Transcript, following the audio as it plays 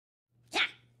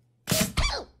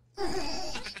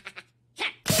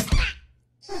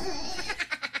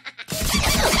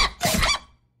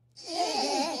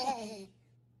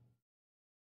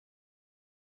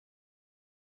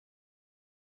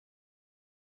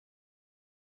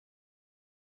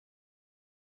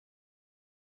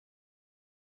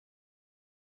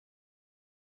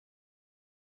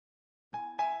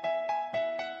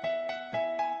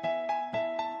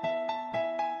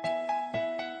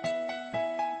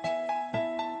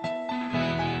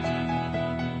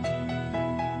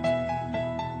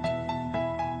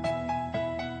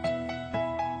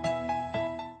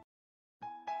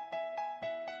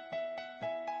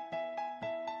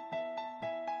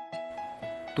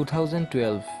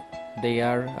(2012), the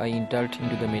year I entered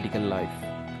into the medical life,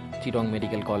 Chittagong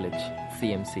Medical College,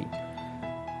 CMC.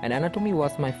 And anatomy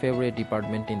was my favorite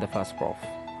department in the first prof.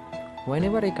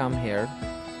 Whenever I come here,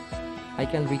 I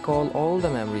can recall all the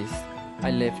memories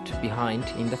I left behind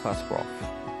in the first prof.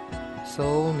 So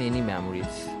many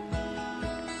memories.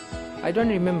 I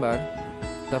don't remember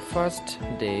the first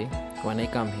day when I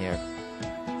come here,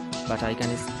 but I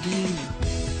can still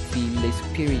feel the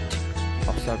spirit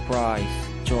of surprise,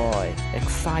 joy,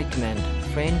 excitement,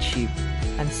 friendship,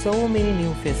 and so many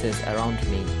new faces around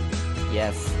me.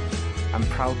 Yes, I'm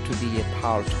proud to be a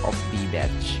part of B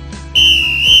batch.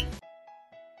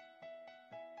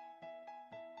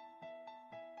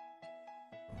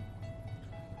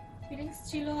 Feelings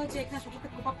ছিল যে এখানে সবার সাথে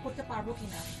cope up করতে পারবো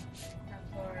কিনা।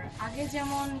 তারপর আগে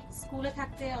যেমন স্কুলে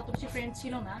থাকতে অত বেশি ফ্রেন্ড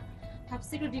ছিল না,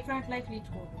 ভাবছি একটু ডিফারেন্ট লাইফ লিড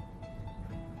করবো।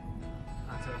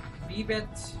 আচ্ছা, বি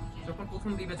ব্যাচ যখন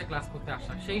প্রথম বি ব্যাচে ক্লাস করতে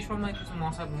আসা, সেই সময় কিছু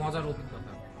মজার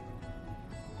অভিজ্ঞতা?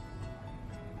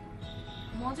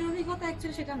 মজার অভিজ্ঞতা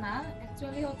অ্যাকচুয়ালি সেটা না,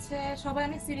 অ্যাকচুয়ালি হচ্ছে সবাই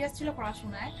অনেক সিরিয়াস ছিল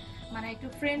পড়াশোনায়, মানে একটু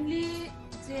ফ্রেন্ডলি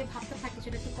যে ভাবতে থাকে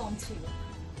সেটা একটু কম ছিল।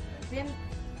 দেন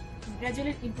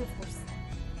গ্র্যাজুয়ালি ইমপ্রুভ করছে।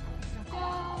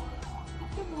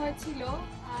 একটু ভয় ছিল,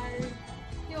 আর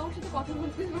কেউ আমার সাথে কথা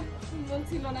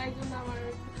বলছিল না, এই জন্য আমার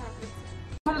খারাপ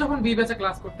লাগছে। যখন বি ব্যাচে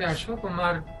ক্লাস করতে আসো,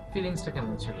 তোমার ফিলিংসটা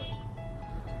কেমন ছিল?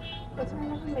 প্রথমে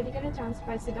যখন মেডিকেলে চান্স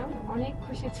পাইছিলাম অনেক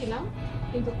খুশি ছিলাম,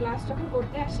 কিন্তু ক্লাস যখন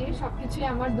করতে আসি সবকিছুই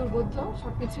আমার দুর্বোধ্য,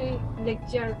 সবকিছুই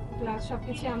লেকচার ক্লাস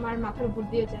সবকিছুই আমার মাথার উপর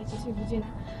দিয়ে যায়, কিছু বুঝি না।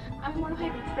 আমি মনে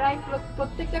হয় প্রায়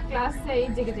প্রত্যেকটা ক্লাসেই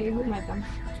জেগে জেগে ঘুমাইতাম।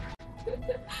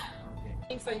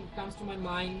 Things like comes to my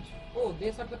mind, oh,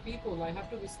 these are the people, I have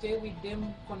to stay with them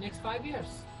for next 5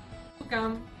 years. You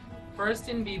come first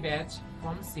in B batch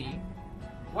from C.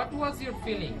 What was your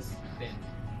feelings then?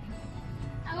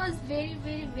 I was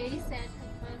very sad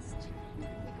at first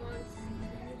because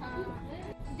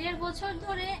 1.5 বছর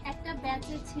ধরে একটা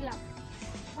ব্যাচে ছিলাম,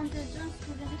 50 জন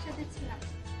স্টুডেন্টের সাথে ছিলাম।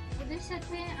 ওদের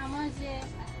সাথে আমার যে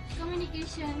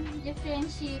কমিউনিকেশন, যে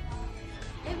ফ্রেন্ডশিপ,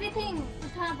 এভরিথিং,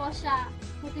 উঠা বসা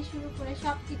হতে শুরু করে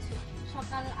সব কিছু,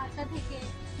 সকাল 8টা থেকে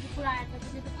দুপুর 8টা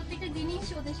পর্যন্ত প্রত্যেকটা জিনিস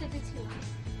ওদের সাথে ছিল।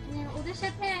 ওদের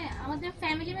সাথে আমাদের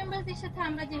ফ্যামিলি মেম্বারদের সাথে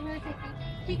আমরা যেভাবে থাকি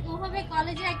ঠিক ওভাবে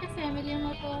কলেজে একটা ফ্যামিলির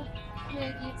মতো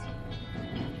হয়ে গিয়েছে।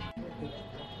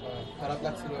 খারাপ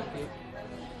লাগছিল আর কি,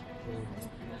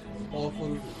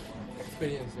 পাওয়ারফুল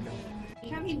এক্সপেরিয়েন্স এটা।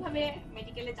 স্বাভাবিকভাবে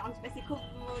মেডিকেলে চান্স পেয়েছি,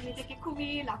 নিজেকে খুবই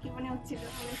লাকি মনে হচ্ছিল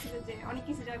যে অনেক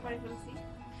কিছু জয় করে ফেলছি।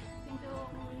 কিন্তু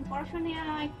পড়াশোনা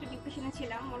একটু ডিপ্রেশনে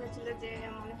ছিলাম, মনে হচ্ছিল যে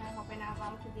মনে হয় হবে না বা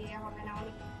আমাকে দিয়ে হবে না,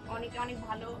 অনেক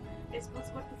ভালো রেসপন্স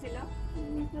করতেছিল,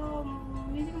 কিন্তু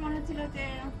নিজেকে মনে হচ্ছিল যে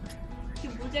একটু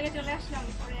ভুল জায়গায় চলে আসলাম।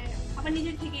 পরে আবার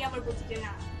নিজের থেকেই আবার বলছি যে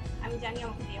না, আমি জানি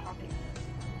আমাকে দিয়ে হবে।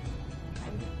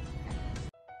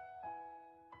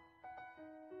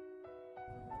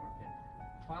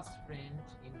 First friend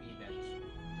in B batch.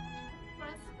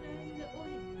 First friend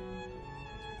ওই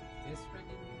Best friend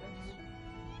in B batch.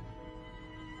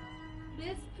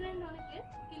 Best friend অনেকে,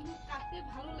 কিন্তু কাকে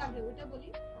ভালো লাগে ওটা বলি।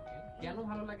 ওকে, কেন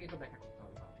ভালো লাগে এটা ব্যাখ্যা করতে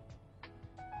হবে।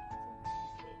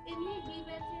 এমনি বি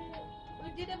ব্যাচে ওই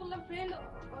যেটা বললাম ফ্রেন্ড,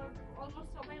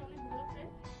 অলমোস্ট সবাই অনেক ভালো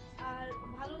ফ্রেন্ড। আর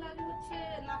ভালো লাগে হচ্ছে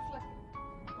নাফলাকে,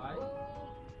 Why? O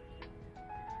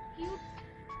cute,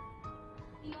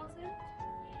 innocent,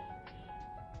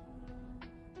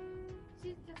 she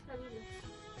is just fabulous.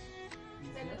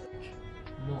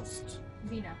 Most.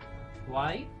 Dina.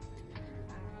 Why?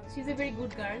 She's a very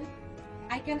good girl.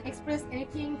 I can express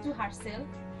anything to herself.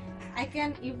 I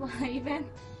can even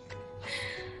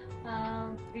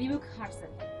rebuke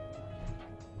herself.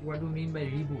 What do you mean by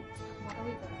reboot? What are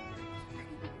we doing?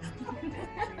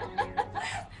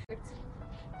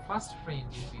 First friend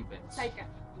in B batch. Saika.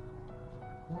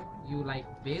 Who you like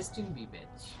best in B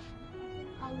batch?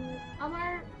 আমার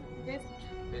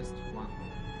Best one.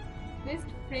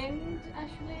 Best friend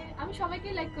আসলে আমি সবাইকে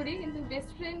like করি, কিন্তু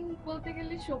best friend বলতে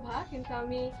গেলে শোভা, কিন্তু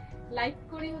আমি লাইক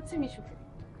করি হচ্ছে মিশুকে।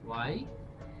 Why?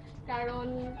 কারণ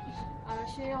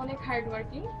সে অনেক হার্ড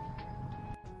ওয়ার্কিং।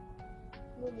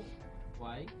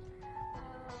 Why?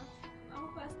 আমার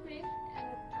ফার্স্ট ফ্রেন্ড,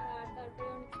 তারপরে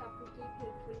অনেক supportive,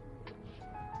 helpful.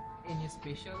 Any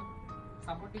special?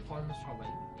 Supportive almost সবাই।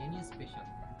 Any special?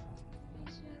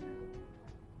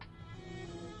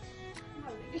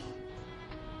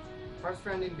 First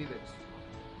friend in বিবেচ।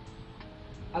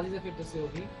 Aziza ফিরতেছে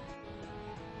ওহি।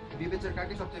 বিবেচের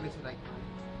কাকে সবচেয়ে বেশি লাইক?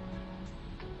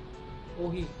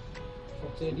 ওহি।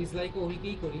 সবচেয়ে ডিসলাইক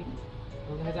ওহিকেই করি।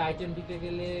 মনে হয় যে আইটেম দিতে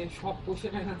গেলে সব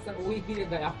কোশ্চেনের অ্যান্সার ওই দিয়ে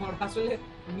দেয়। আমার আসলে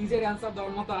নিজের অ্যান্সার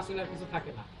দেওয়ার মতো আসলে আর কিছু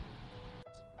থাকে না।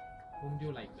 Whom do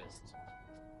you like best?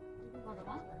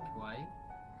 Why?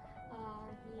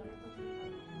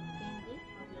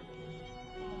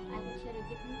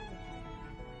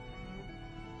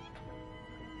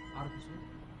 আর কিছু?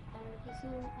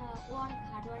 ও অনেক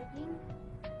হার্ড ওয়ার্কিং,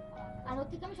 আর ওর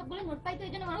থেকে আমি সবগুলো নোট পাই, তো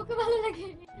এই জন্য আমার ওকে ভালো লাগে।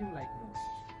 You like most?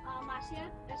 Marcia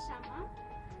Shama.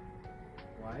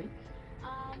 Why?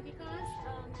 Because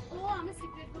ও আমার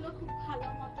সিক্রেটগুলো খুব ভালো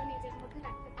মতো নিজের মধ্যে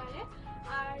রাখতে পারে,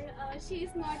 আর শি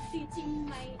ইজ নট টিচিং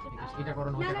মাই, এটা করো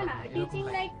না, না ওটা না করো না, না, এরকম টিচিং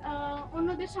like। লাইক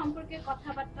অন্যদের সম্পর্কে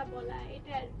কথাবার্তা বলা,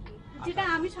 এটা আর কি, যেটা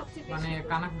আমি সবচেয়ে বেশি মানে করি।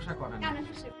 কানাঘুষা করে না।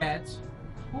 কানাঘুষা। Batch,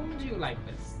 whom do you like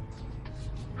best?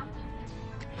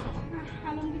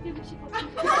 আলমদিকে বেশি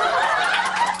পছন্দ।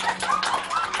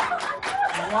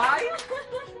 Why?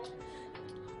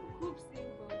 খুব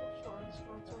সিম্পল, সহজ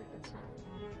সরল কিছু।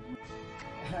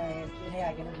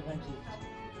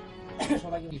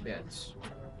 কি batch?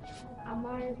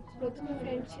 আমার প্রথম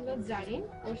ফ্রেন্ড ছিল জারিন,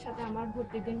 ওর সাথে আমার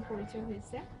ভর্তি দিন পরিচয়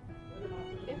হয়েছে,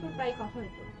 এরপর প্রায় কথা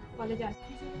হতো কলেজে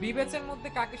আসতে। বিবেচের মধ্যে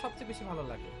কাকে সবচেয়ে বেশি ভালো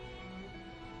লাগে?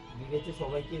 বিবেচে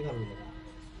সবাইকেই ভালো লাগে।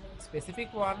 Specific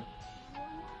one?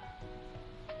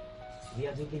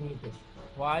 Riazuddin Mitu.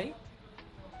 Why?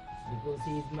 Because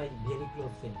he is my very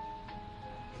close friend.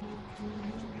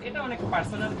 এটা অনেক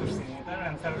পার্সোনাল কোশ্চেন, এটার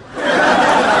অ্যানসার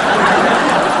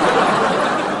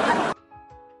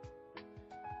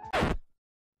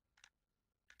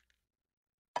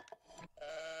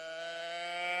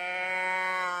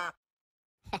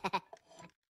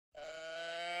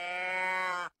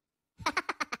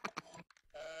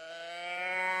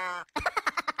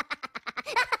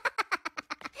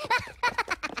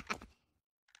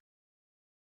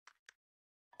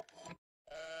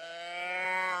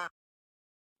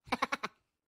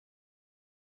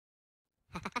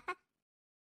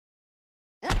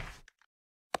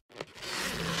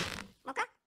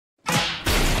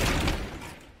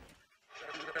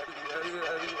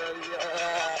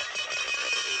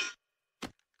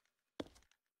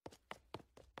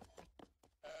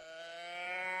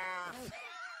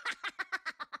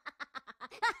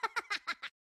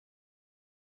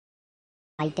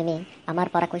আইটেমে আমার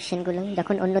পড়া কোয়েশ্চেনগুলো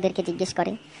যখন অন্যদেরকে জিজ্ঞেস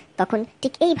করে, তখন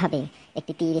ঠিক এইভাবে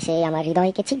একটি তীর এসে আমার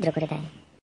হৃদয়কে ছিদ্র করে দেয়।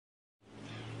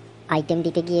 আইটেম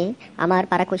দিতে গিয়ে আমার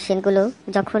পারা কোয়েশ্চেনগুলো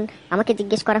যখন আমাকে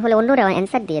জিজ্ঞেস করা হলে অন্যরা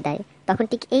অ্যান্সার দিয়ে দেয়, তখন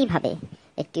ঠিক এইভাবে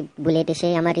একটি বুলেট এসে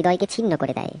আমার হৃদয়কে ছিন্ন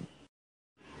করে দেয়।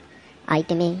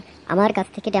 আইটেমে আমার কাছ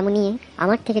থেকে ডেমো নিয়ে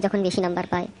আমার থেকে যখন বেশি নাম্বার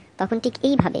পায়, তখন ঠিক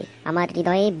এইভাবে আমার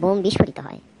হৃদয়ে বোম বিস্ফোরিত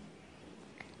হয়।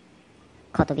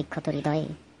 ক্ষতবিক্ষত হৃদয়ে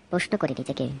প্রশ্ন করে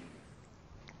নিজেকে,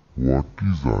 What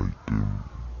is item?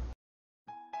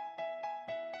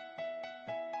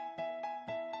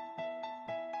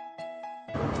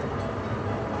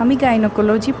 আমি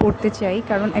গাইনোকোলজি পড়তে চাই,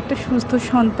 কারণ একটা সুস্থ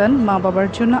সন্তান মা বাবার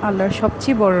জন্য আল্লাহর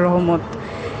সবচেয়ে বড় রহমত।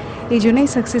 এই জন্যই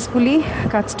সাকসেসফুলি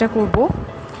কাজটা করব।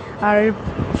 আর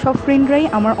সব ফ্রেন্ডরাই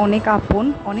আমার অনেক আপন,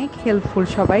 অনেক হেল্পফুল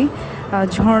সবাই।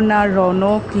 ঝর্ণা,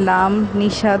 রনক, লাম,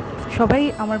 নিশাদ সবাই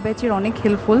আমার ব্যাচের অনেক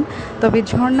হেল্পফুল। তবে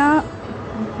ঝর্ণা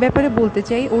ব্যাপারে বলতে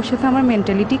চাই, ওর সাথে আমার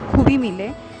মেন্টালিটি খুবই মিলে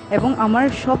এবং আমার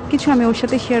সব কিছু আমি ওর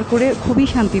সাথে শেয়ার করে খুবই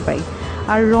শান্তি পাই।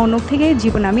 আর রনক থেকে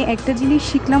জীবনে আমি একটা জিনিস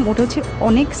শিখলাম, ওটা হচ্ছে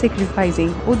অনেক স্যাক্রিফাইসিং।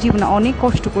 ও জীবনে অনেক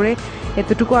কষ্ট করে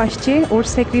এতটুকু আসছে, ওর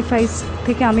স্যাক্রিফাইস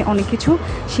থেকে আমি অনেক কিছু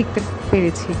শিখতে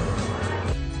পেরেছি।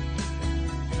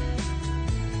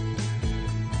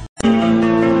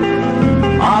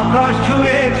 আকাশ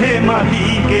ছুঁয়েছে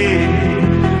মাটিকে,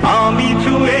 আমি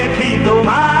ছুঁয়েছি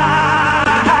তোমায়।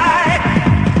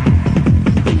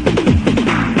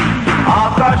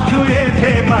 আকাশ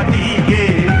ছুঁয়েছে মাটিকে,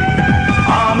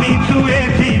 আমি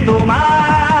ছুঁয়েছি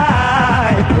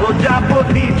তোমায়।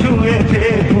 প্রজাপতি ছুঁয়েছে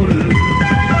ফুল,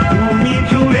 তুমি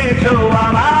ছুঁয়েছো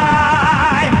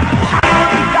আমায়।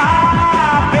 আমি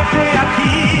বেঁচে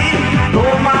আছি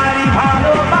তোমারই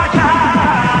ভালোবাসা।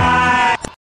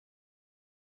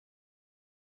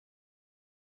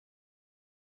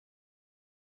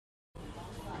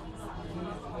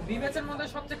 বিবেচের মধ্যে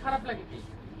সবচেয়ে খারাপ লাগে কি?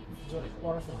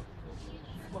 পড়াশোনা,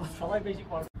 সবাই বেশি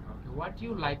পড়াশোনা। What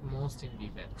you like most in B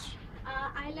batch?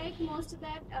 I like most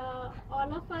that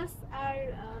all of us are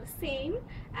same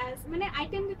as মানে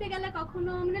আইটেম দিতে গেলে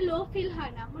কখনো মানে লো ফিল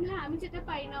হয় না, মনে হয় আমি যেটা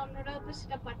পারি না অন্যরা তো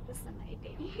সেটা পারতেছে না,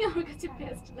 এটাই আমার কাছে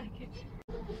বেস্ট লাগে।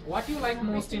 What you like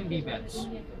most in B batch?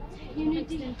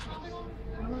 Unity,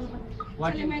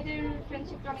 What ছেলে you, মেয়েদের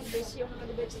ফ্রেন্ডশিপটা অনেক বেশি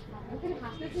অন্যদের বেশি।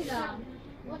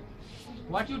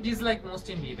 what you dislike most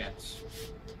in B batch?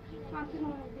 হাতের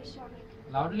অনেক বেশি, অনেক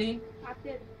Loudly.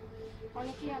 হাতের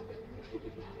অনেকই হাতের।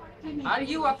 Are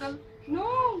you Atal? নো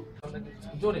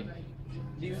জোরে।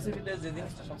 ডিভিসিবিতে যে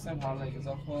জিনিসটা সবসময় ভালো লাগে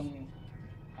যখন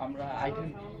আমরা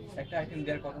একটা আইটেম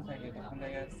দেওয়ার কথা থাকে তখন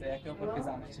দেখা যাচ্ছে একে অপরকে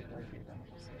জানে সেটা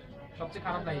সবচেয়ে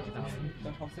খারাপ লাগে কি তাহলে? তো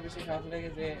সবচেয়ে বেশি খারাপ লাগে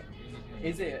যে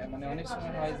এই যে মানে অনেক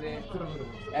সময় হয় যে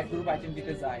এক গ্রুপ আইটেম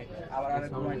দিতে যায় আবার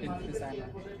আরেক গ্রুপ আইটেম দিতে চায় না,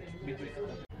 বিপরীত।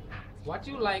 What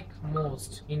you like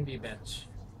most in B batch?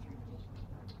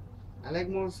 I like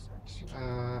most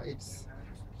it's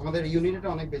আমাদের ইউনিটিটা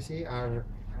অনেক বেশি, আর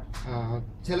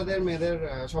ছেলেদের মেয়েদের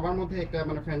সবার মধ্যে একটা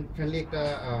মানে ফ্রেন্ডলি একটা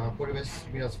পরিবেশ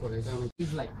বিরাজ করে, এটা আমি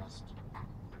Dislike most.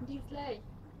 ডিসলাইক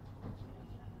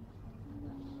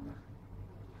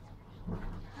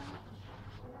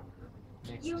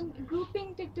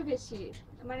গ্রুপিংটা একটু বেশি,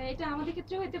 মানে এটা আমাদের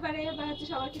ক্ষেত্রে হতে পারে বা হচ্ছে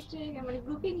সবার ক্ষেত্রে, মানে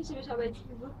গ্রুপিং হিসেবে সবাই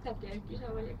গ্রুপ থাকে আর কি,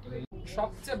 সবাই একটা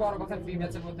সবচেয়ে বড় কথা বি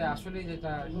ব্যাচের মধ্যে আসলে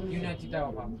যেটা ইউনাইটিটা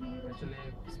অভাব, আসলে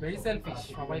ভেরি সেলফিশ,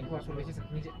 সবাই খুব আসলে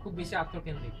খুব বেশি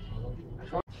আত্মকেন্দ্রিক।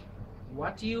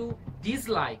 What you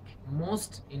dislike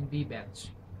most in B batch?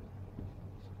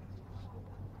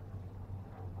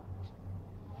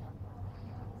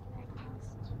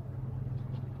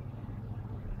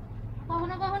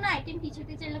 কখনো কখনো আইটেম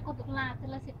পিছাতে চাইলে কতগুলো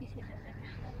আতলা সে পিছাতে যায়,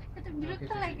 এটা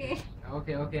বিরক্ত লাগে।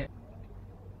 Okay.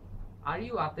 Are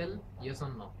you Atel? Yes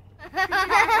or no?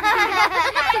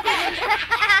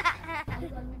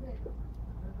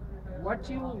 What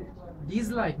you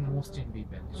dislike most in B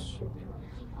batch?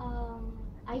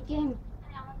 Item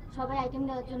সবাই আইটেম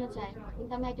দেওয়ার জন্য চায়,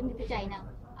 কিন্তু আমি আইটেম দিতে চাই না,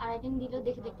 আর আইটেম দিলেও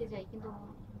দেখে দেখতে চাই, কিন্তু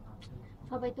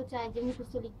সবাই তো চায় যে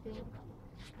মুখস্থ লিখতে।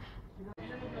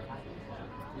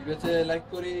 বিবেচে লাইক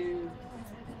করি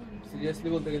সিরিয়াসলি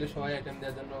বলতে গেলে সবাই আইটেম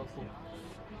দেওয়ার জন্য খুব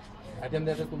আইটেম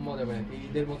দেওয়াটা খুব মজা পায়,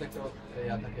 ঈদের মতো একটা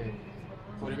ইয়া থাকে,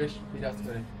 পরিবেশ বিরাজ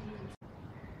করে।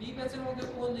 বি ব্যাচের মধ্যে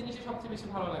কোন জিনিসটা সবচেয়ে বেশি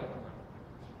ভালো লাগে?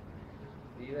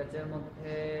 বি ব্যাচের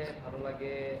মধ্যে ভালো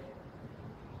লাগে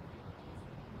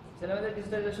ছেলেমেয়েদের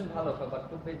ডিজিটালাইজেশন ভালো, বাট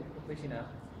খুব বেশি না,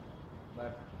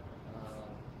 বাট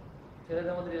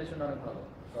ছেলেদের মধ্যে রিলেশন অনেক ভালো,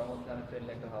 সবার মধ্যে অনেক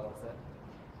ফ্রেন্ডলি একটা ভাব আছে।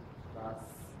 প্লাস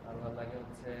আর ভালো লাগে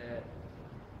হচ্ছে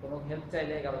কোনো হেল্প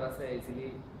চাইলে কারো কাছে ইজিলি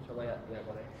সবাই ইয়া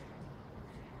করে।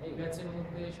 এই ব্যাচের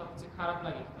মধ্যে সবচেয়ে খারাপ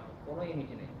লাগে কোনো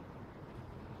ইউনিটি নেই,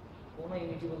 কোনো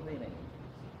ইউনিটি বলতেই নেই,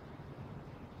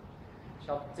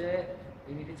 সবচেয়ে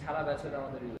ইউনিটি ছাড়া ব্যাচ হলো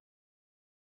আমাদের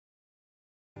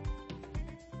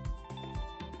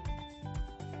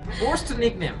Worst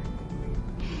nickname?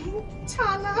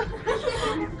 ছানা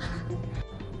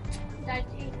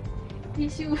ডার্টি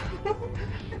টিস্যু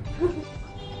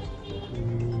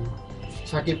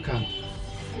শাকিব খান।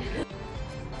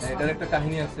 এটার একটা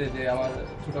কাহিনী আছে যে আমার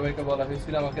ছোট ভাইকে বলা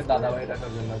হয়েছিল আমাকে দাদা ভাই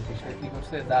ডাকার জন্য, সে কি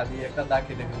করছে দাদি একটা দা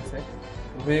কেটে ফেলছে,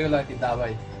 হয়ে গেল আর কি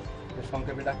দাবাই,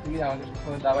 সংক্ষেপে ডাকতে গিয়ে আমাকে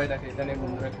সবসময় দাবাই ডাকে, এটা নিয়ে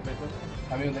বন্ধুরা একটু পেতো,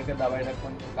 আমি ওদেরকে দাবাই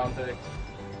ডাকতাম কাউন্টারে।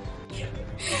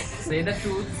 Say the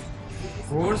truth.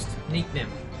 Worst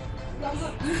nickname?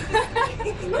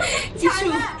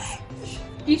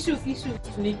 Kishu.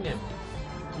 Nickname?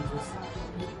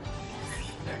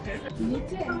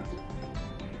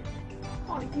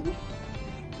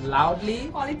 Loudly?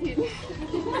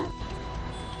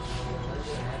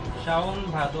 Shaon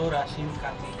ভাদর আশ্বিন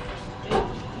কার্তিক,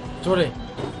 জোরে।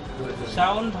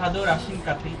 শাওন ভাদর আশ্বিন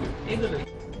কার্তিক, এগুলোই।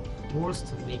 Worst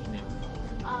nickname?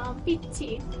 পিচ্ছি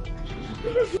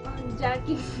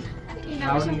জার্কিন,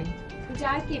 Loudly?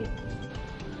 জার্কিন।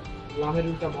 লামের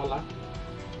উল্টা বলা।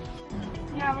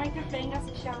 আমার একটা ফ্রেন্ড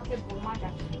আছে, সে আমাকে বোমা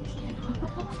ডাকে।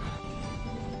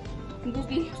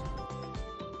 Gubbi.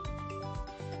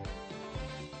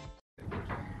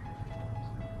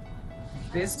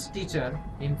 Best teacher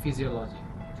in physiology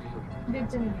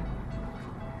to you?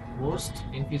 Worst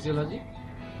in physiology?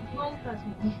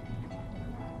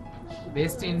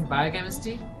 Best in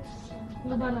biochemistry?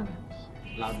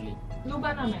 Loudly.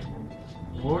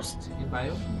 Worst in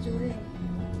bio?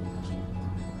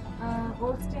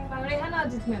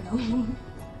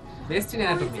 Best in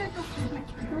anatomy?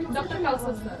 Dr.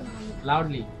 Kausar sir.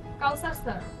 Loudly. Kausar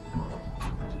sir.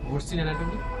 Worst in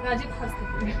anatomy? Rajiv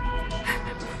Khastri.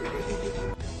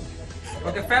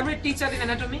 Okay, favorite teacher in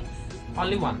anatomy?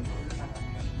 Only one.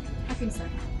 Hakim sir.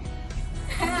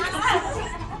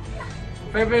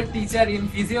 Favorite teacher in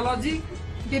physiology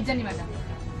Debjani madam,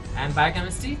 and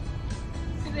biochemistry?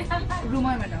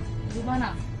 Ruma madam, Rubana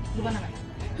madam,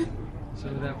 So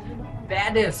the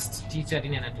baddest teacher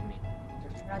in anatomy.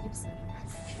 Rajib sir,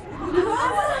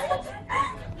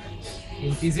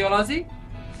 In physiology?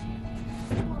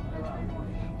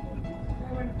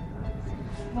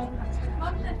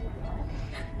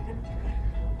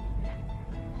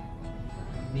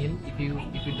 Neil, if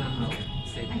you don't know,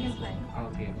 say please.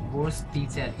 Okay. Worst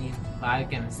teacher in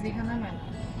biochemistry. Rehana madam,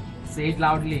 Say it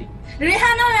loudly.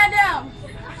 Rehana madam.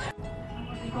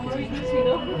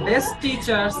 Best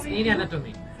teachers in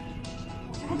anatomy.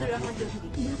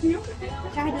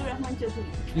 Shahidur Rahman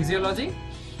Chowdhury, Physiology,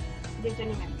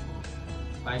 Debjani ma'am,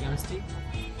 biochemistry.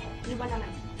 Rubana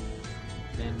ma'am,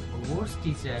 Then worst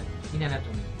teacher in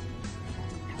anatomy.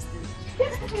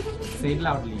 Say it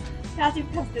loudly. Rajib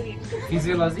খাস্তগি,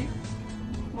 Physiology,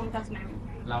 Mumtaz ma'am,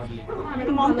 loudly.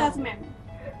 Mumtaz ma'am,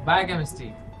 Biochemistry.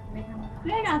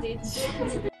 রাজিজ।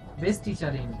 Best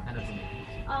teacher in anatomy.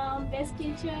 Best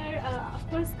teacher, of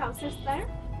course, Kausar sir.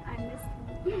 I miss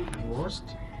Worst.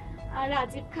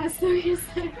 Rajiv Khastagi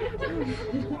sir.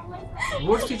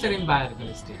 Worst teacher in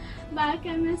biochemistry.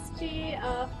 Biochemistry,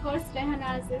 of course, Rehana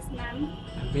Aziz ma'am.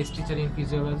 And best teacher in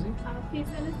physiology.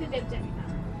 Physiology, Devjani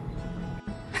ma'am.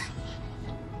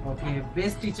 Okay.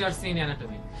 Best teachers in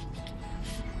anatomy.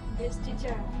 Best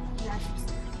teacher, Rajiv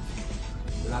sir.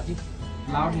 Rajiv.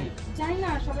 Loudly. জানি না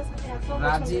সবার সাথে এত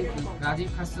Rajiv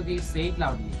Khastagi, say it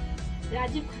loudly.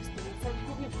 Rajib খাস্তগি sir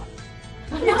খুবই ভালো।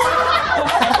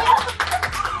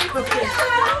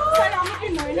 Sir আমাকে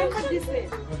 9 number দিছে।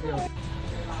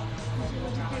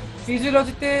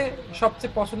 ফিজিওলজিতে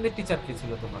সবচেয়ে পছন্দের টিচার কে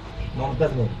ছিল তোমার?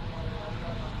 মমতাজ ম্যাম।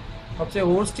 সবচেয়ে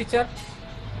ওর্স্ট টিচার?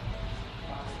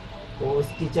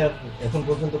 ওর্স্ট টিচার এখন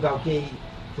পর্যন্ত কাউকেই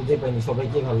খুঁজে পাইনি,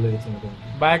 সবাইকে ভালো লেগেছে মোটামুটি।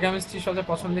 বায়োকেমিস্ট্রি সবচেয়ে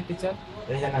পছন্দের teacher?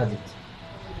 Rehana Aziz.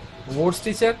 Worst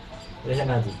teacher?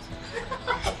 Rehana Aziz.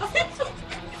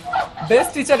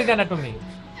 Best teacher in anatomy?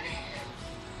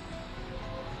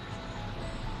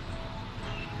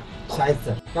 Shahid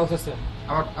sir. Kawsar sir.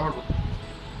 আবার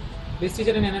বেস্ট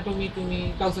টিচার ইন অ্যানাটমি তুমি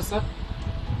কাউসার sir.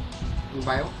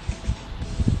 Bio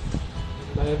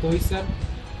Tohid sir.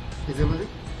 Physiology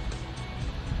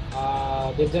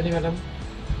Debjani madam.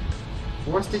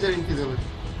 Worst teacher in physiology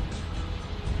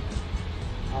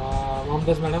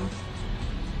Mumtaz madam.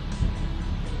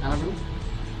 Anatomy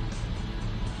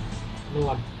no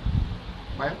one.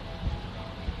 Bio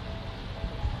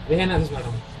Rehana Aziz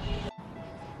madam.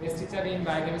 Best teacher in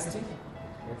biochemistry?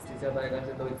 Best teacher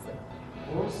biochemistry Tohid sir.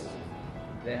 Worst?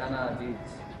 Rehana Aziz.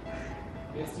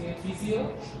 Best in physio?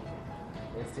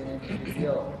 Best in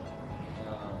physio.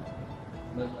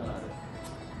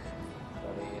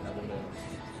 Sorry, na bole.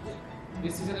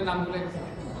 Best টিচারের নামগুলো একটু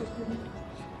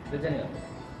Devjani ma'am.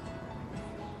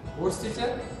 Worst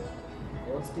teacher?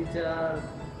 Worst teacher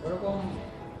ওরকম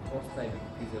worst নাই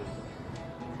physio.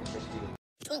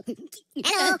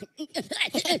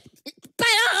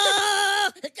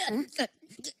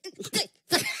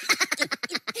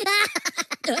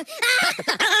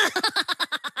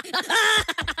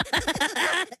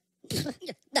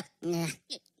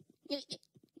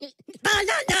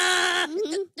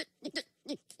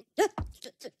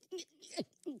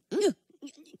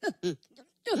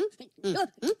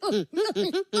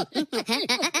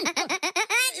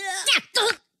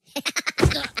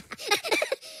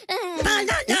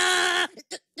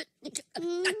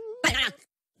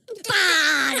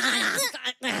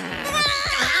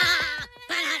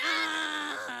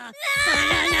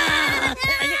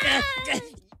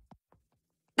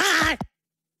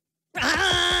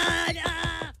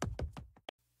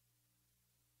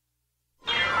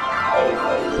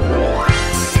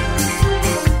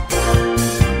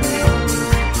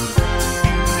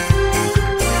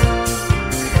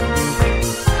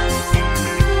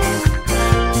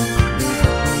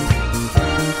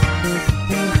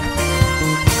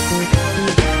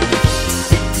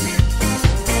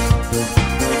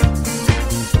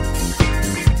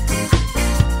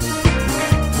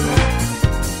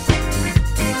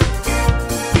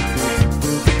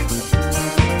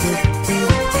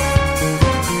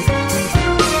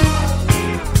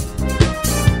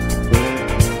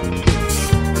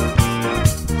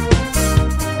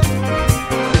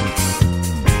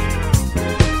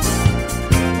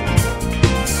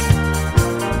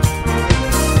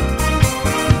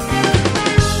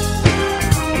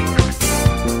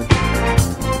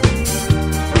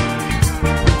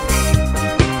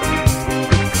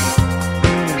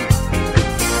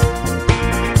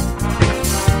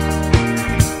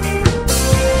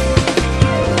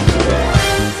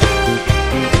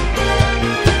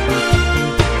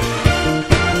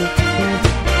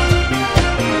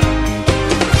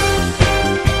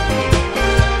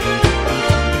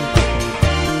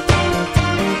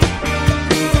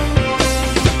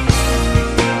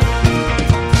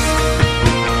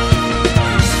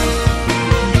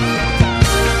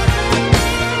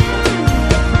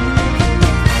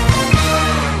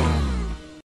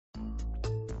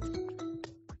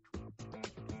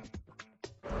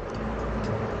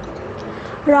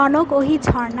 Raunak, ওহি,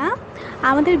 ঝর্ণা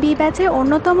আমাদের B ব্যাচের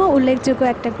অন্যতম উল্লেখযোগ্য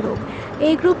একটা গ্রুপ।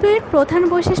 এই গ্রুপের প্রধান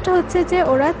বৈশিষ্ট্য হচ্ছে যে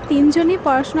ওরা তিনজনই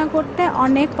পড়াশোনা করতে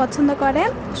অনেক পছন্দ করে।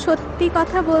 সত্যি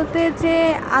কথা বলতে যে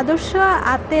আদর্শ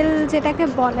আতেল যেটাকে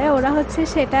বলে ওরা হচ্ছে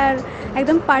সেটার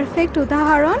একদম পারফেক্ট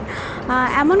উদাহরণ।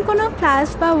 এমন কোনো ক্লাস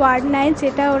বা ওয়ার্ড নাই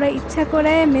যেটা ওরা ইচ্ছা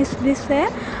করে মিস দিছে।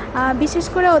 বিশেষ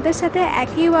করে ওদের সাথে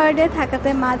একই ওয়ার্ডে থাকাতে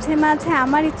মাঝে মাঝে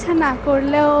আমার ইচ্ছা না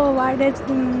করলেও ওয়ার্ডে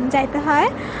যাইতে হয়,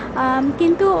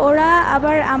 কিন্তু ওরা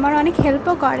আবার আমার অনেক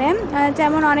হেল্পও করে।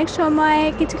 যেমন অনেক সময়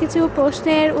কিছু কিছু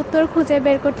প্রশ্নের উত্তর খুঁজে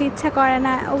বের করতে ইচ্ছা করে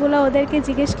না, ওগুলো ওদেরকে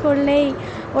জিজ্ঞেস করলেই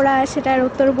ওরা সেটার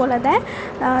উত্তর বলে দেয়।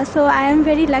 So I am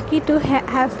very lucky to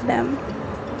have them.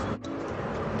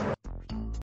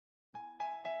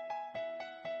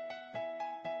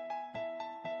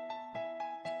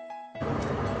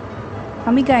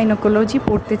 আমি গাইনোকোলজি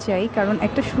পড়তে চাই কারণ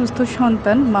একটা সুস্থ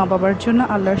সন্তান মা বাবার জন্য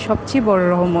আল্লাহর সবচেয়ে বড়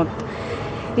রহমত।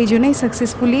 এই জন্যই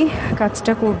সাকসেসফুলি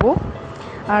কাজটা করব।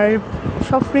 আর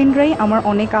সব ফ্রেন্ডরাই আমার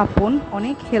অনেক আপন,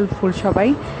 অনেক হেল্পফুল সবাই।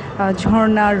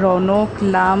 ঝর্ণা, রনক,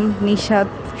 লাম, নিশাদ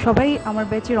সবাই আমার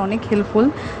ব্যাচের অনেক হেল্পফুল।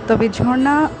 তবে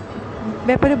ঝর্ণা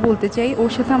ব্যাপারে বলতে চাই,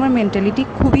 ওর সাথে আমার মেন্টালিটি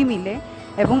খুবই মিলে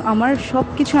এবং আমার সব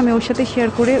কিছু আমি ওর সাথে শেয়ার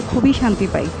করে খুবই শান্তি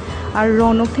পাই। আর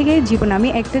রনক থেকে জীবনে আমি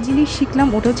একটা জিনিস শিখলাম,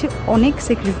 ওটা হচ্ছে অনেক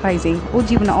স্যাক্রিফাইসিং। ও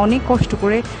জীবনে অনেক কষ্ট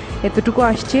করে এতটুকু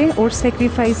আসছে, ওর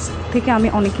স্যাক্রিফাইস থেকে আমি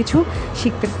অনেক কিছু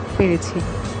শিখতে পেরেছি।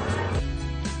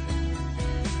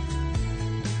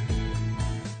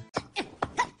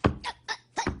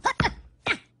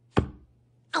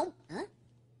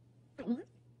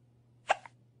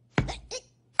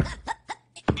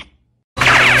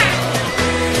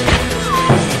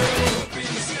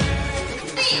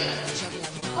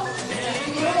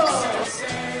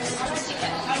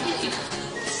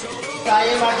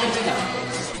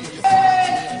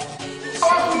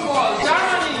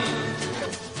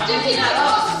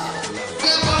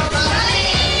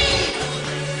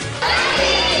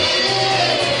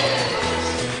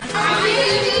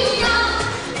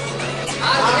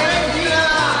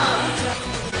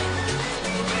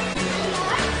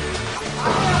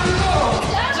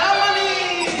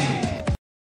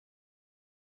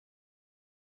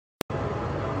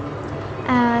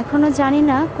 এখনও জানি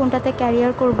না কোনটাতে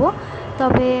ক্যারিয়ার করব,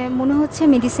 তবে মনে হচ্ছে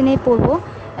মেডিসিনেই পড়ব।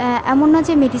 এমন না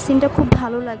যে মেডিসিনটা খুব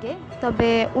ভালো লাগে, তবে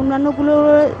অন্যান্যগুলো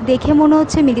দেখে মনে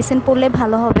হচ্ছে মেডিসিন পড়লে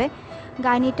ভালো হবে।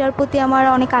 গাইনিটার প্রতি আমার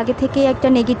অনেক আগে থেকেই একটা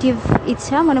নেগেটিভ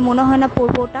ইচ্ছা, মানে মনে হয় না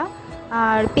পড়বো ওটা।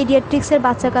 আর পেডিয়াট্রিক্সের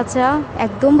বাচ্চা কাচ্চা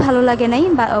একদম ভালো লাগে নাই,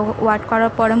 ওয়ার্ড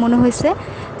করার পরে মনে হয়েছে।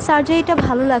 সার্জারিটা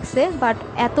ভালো লাগছে, বাট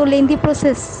এত লেন্দি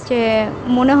প্রসেস যে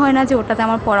মনে হয় না যে ওটাতে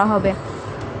আমার পড়া হবে।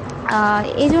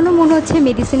 এই জন্য মনে হচ্ছে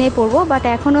মেডিসিনে পড়বো, বাট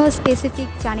এখনও স্পেসিফিক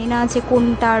জানি না যে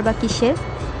কোনটার বা কিসের।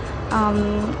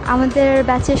 আমাদের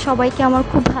ব্যাচের সবাইকে আমার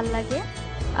খুব ভালো লাগে,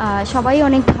 সবাই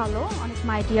অনেক ভালো, অনেক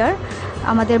মাই ডিয়ার।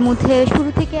 আমাদের মধ্যে শুরু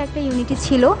থেকে একটা ইউনিটি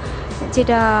ছিল,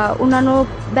 যেটা অন্যান্য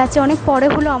ব্যাচে অনেক পরে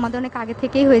হলেও আমাদের অনেক আগে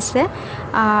থেকেই হয়েছে।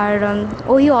 আর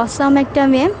ওই অসাম একটা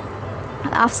মেয়ে,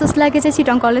 আফসোস লাগে যে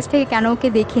চিটং কলেজ থেকে কেন ওকে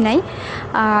দেখি নাই।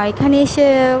 এখানে এসে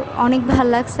অনেক ভাল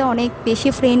লাগছে, অনেক বেশি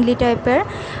ফ্রেন্ডলি টাইপের,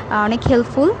 অনেক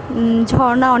হেল্পফুল।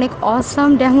 ঝর্ণা অনেক অসাম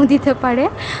ডেমো দিতে পারে,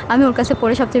 আমি ওর কাছে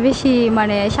পড়ে সবচেয়ে বেশি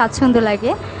মানে স্বাচ্ছন্দ্য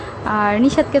লাগে। আর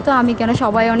নিশাদকে তো আমি কেন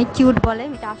সবাই অনেক কিউট বলে,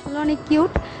 এটা আসলে অনেক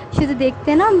কিউট, শুধু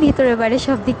দেখতে না ভিতরে বাইরে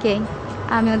সব দিকেই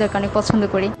আমি ওদেরকে অনেক পছন্দ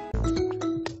করি।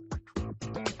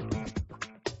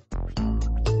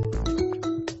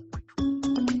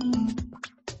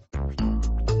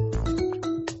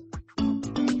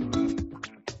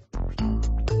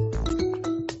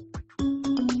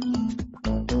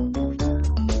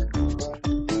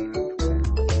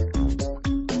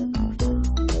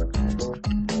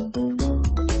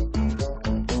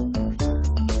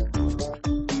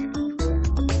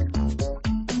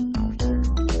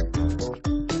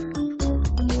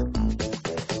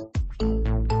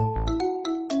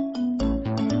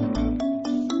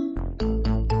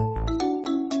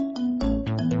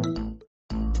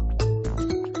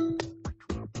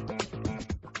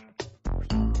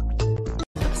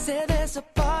 Said there's a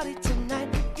party tonight.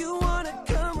 You wanna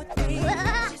come with me?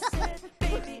 She said,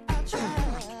 baby, I'll try.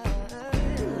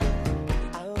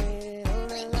 I waited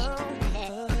all alone for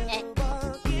her to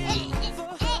walk in,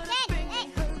 for her to bring me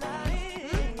her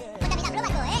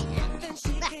light. Then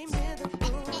she came in the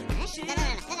room. She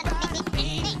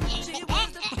was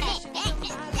the passion of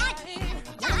my life.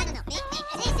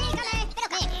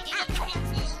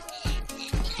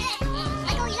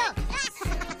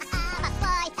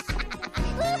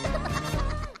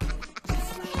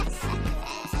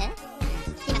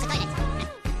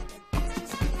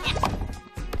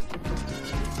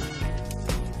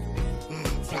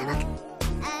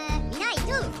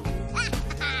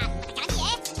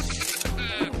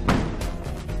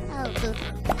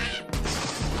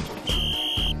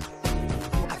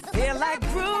 like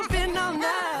grooving all night.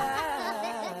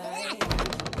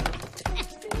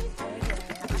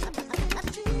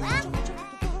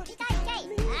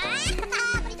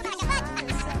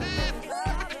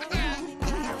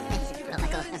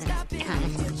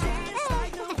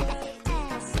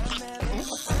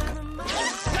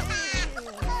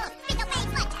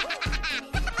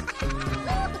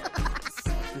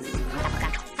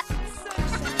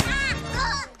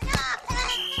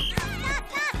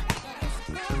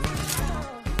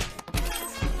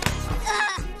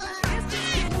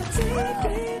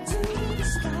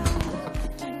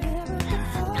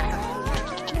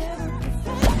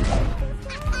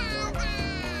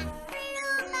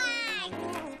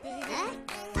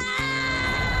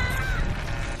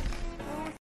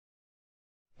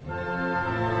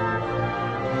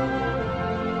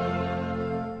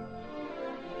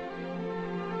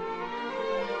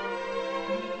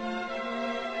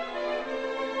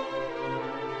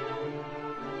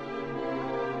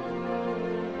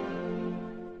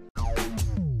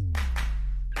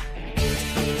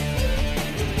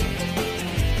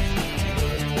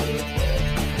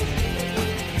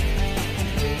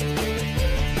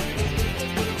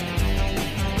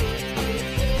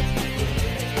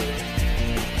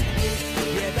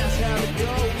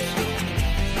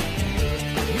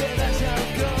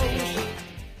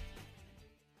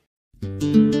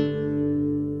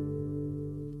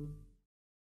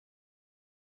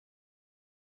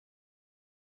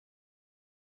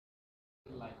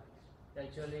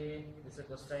 Actually, this is the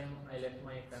first time I left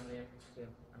my family,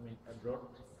 abroad.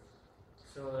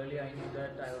 So earlier I knew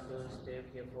that I have to stay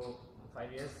here for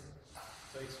 5 years.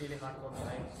 So it's really hard for me,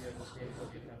 right? You have to stay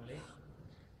with your family.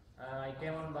 I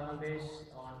came on Bangladesh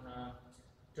on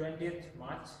 20th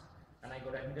March and I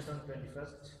got admitted on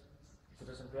 21st,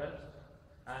 2012.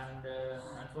 And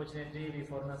unfortunately, we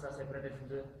foreigners are separated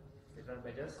into different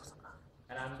batches.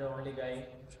 And I'm the only guy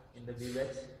in the B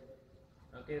batch.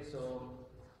 Okay, so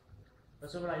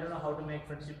first of all, I don't know how to make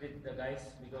friendship with the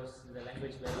guys because the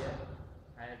language barrier.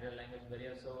 I had a language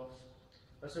barrier. So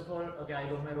first of all, okay, I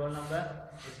got my roll number.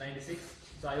 It's 96.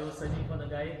 So I was searching for the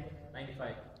guy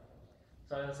 95.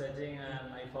 So I was searching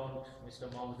and I found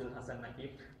Mr. Mohammadul Hassan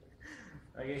Nakib.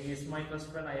 Okay, he's my first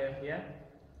friend I have here.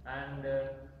 And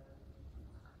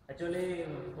actually,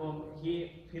 for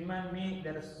him and me,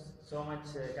 there is so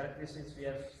much characteristics. We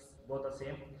are both the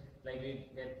same. Like we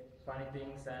get funny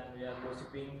things and we are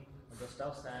gossiping the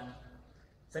stuffs. And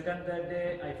third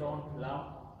day I found Laam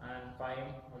and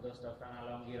Fahim, all those stuff, and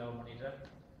Alamgir, our monitor.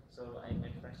 So I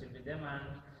made friendship with them, and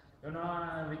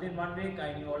within 1 week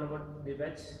I knew all about the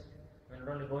batch. Not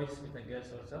only boys, with the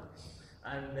girls also,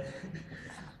 and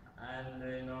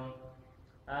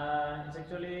it's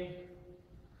actually.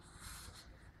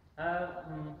 I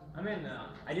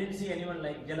didn't see anyone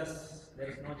like jealous. There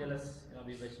is no jealous,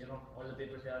 because all the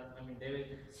people are. They will.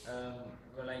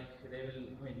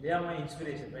 They are my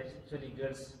inspiration, right? Actually,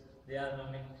 girls. They are.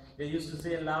 They used to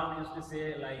say Laam. Used to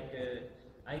say like.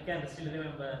 I can still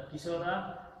remember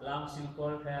Kishora. Laam still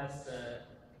called as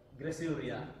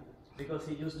Graceuria because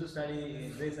he used to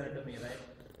study Grey's Anatomy, right?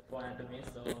 For anatomy.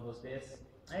 So those days,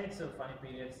 it's a funny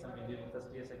period. During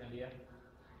first year, second year.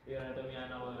 Anatomy,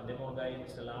 and our demo guy,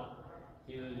 Mr. Laam,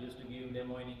 he used to give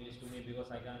demo in English to me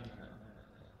because I don't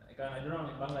know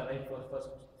Bangla, right? For first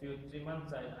 3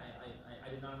 months, I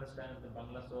did not understand the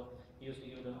Bangla, so he used to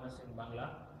give demos in Bangla.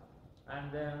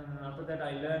 And then after that,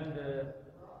 I learned a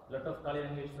lot of Kali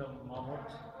language from Mahmoud.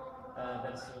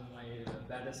 That's my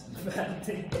baddest bad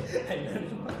thing. I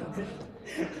learned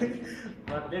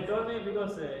but they told me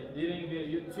because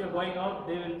if you're going out,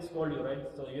 they will scold you,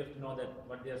 right? So you have to know that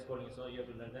what they are scolding, so you have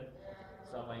to learn that.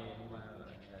 So my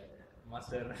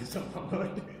master,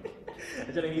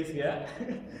 actually he's here,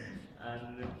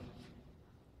 and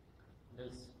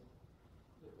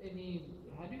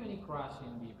have you any crush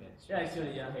in B batch? Yeah,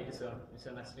 actually, yeah, it is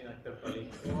Mr. Nasrin Akhtar Kali.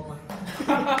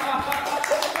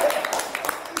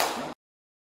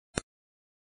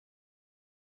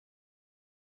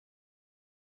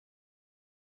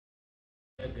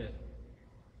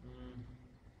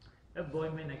 A boy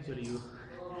man actually you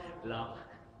laugh.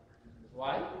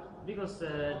 Why? Because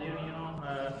during you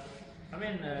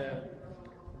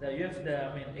have the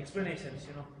explanations.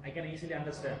 I can easily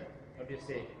understand what you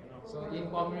say. So in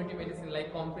community medicine,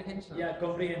 like comprehension. Yeah,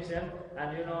 comprehension,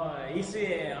 and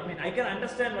easy. I can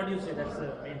understand what you say. That's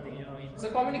the main thing. So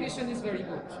communication is very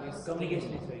good.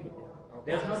 Communication is very good. Okay.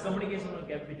 There's no communication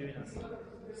gap between us.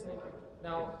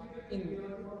 Now, in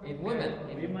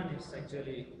women, it's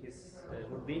actually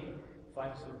would be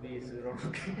 5 would be 0.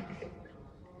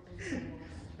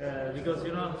 because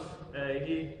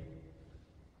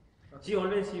She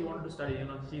wanted to study,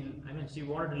 she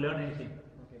wanted to learn anything.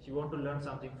 She wanted to learn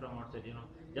something from outside,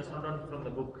 just not from the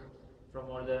book, from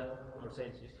all the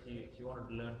outside. She wanted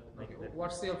to learn like that.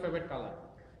 What's your favorite color?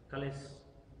 Color is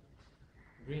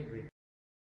green.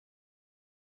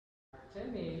 Tell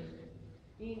me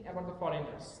about the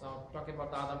foreigners. Now talk about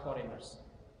the other foreigners.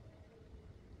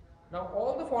 Now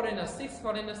all the foreigners, 6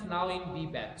 foreigners now in B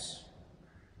batch.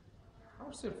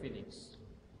 How's your feelings?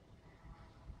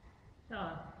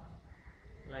 Yeah,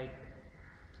 like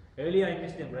earlier I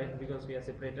missed them, right? Because we are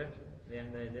separated.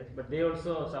 But they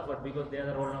also suffered because they are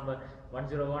the roll number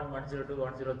 101, 102,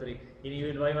 103. In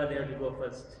even Viva they have to go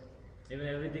first. Even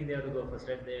everything they have to go first,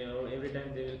 right? Every time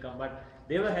they will come, but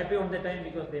they were happy on the time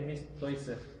because they missed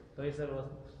Toyser. Toyser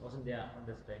wasn't there on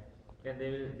this time. Then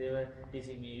they were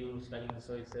teasing me, you studying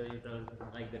Toyser, you know,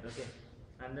 like that, okay?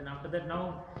 And then after that,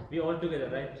 now we all together,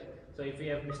 right? So if we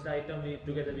have missed the item, we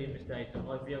miss the item.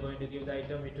 Or if we are going to give the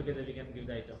item, we can give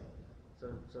the item.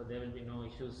 So there will be no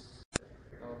issues.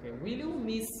 Okay. Will you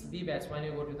miss B batch when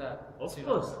you go to the? Of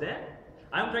course, then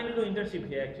I'm trying to do internship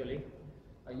here actually.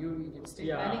 Are you still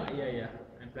planning? planning?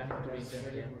 Yeah. I'm planning to do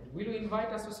internship here. Will you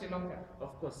invite us to Sri Lanka?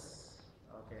 Of course.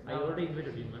 Okay. I already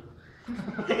invited him, man.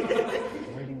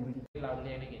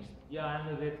 Loudly and again. Yeah, I'm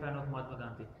a great fan of Mahatma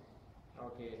Gandhi.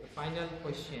 Okay. The final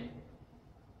question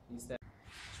is that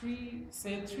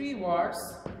say 3 words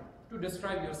to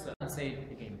describe yourself. And say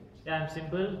it again. Yeah, I'm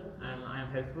simple. I'm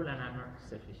helpful, and I'm not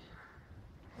selfish.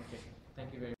 Okay.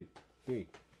 Thank you very much.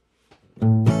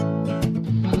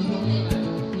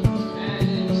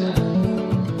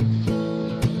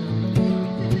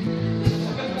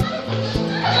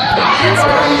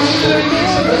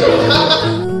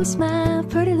 Who's my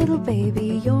pretty little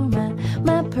baby? You're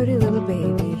my pretty little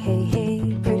baby. Hey, hey,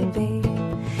 pretty baby.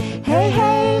 Hey,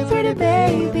 hey, pretty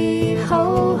baby. Ho,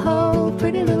 ho,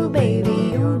 pretty little baby.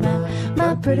 You're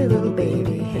my pretty little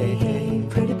baby. Hey, hey,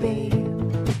 pretty baby.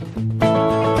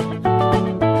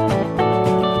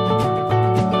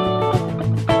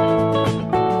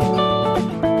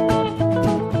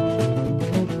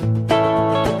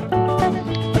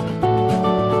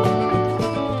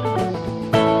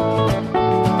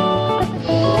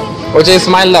 Okay,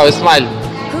 smile now, smile.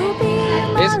 Who'll be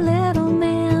my little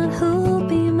man? Who'll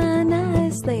be my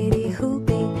nice lady? Who'll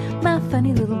be my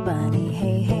funny little bunny?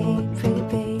 Hey, hey, pretty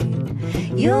baby.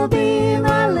 You'll be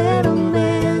my little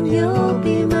man. You'll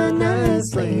be my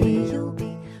nice lady. You'll be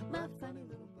my funny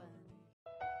little bunny.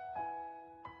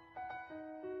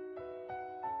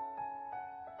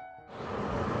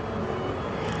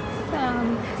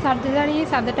 Surgery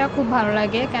সাবজেক্টটা খুব ভালো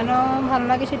লাগে। কেন ভালো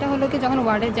লাগে সেটা হলো কি, যখন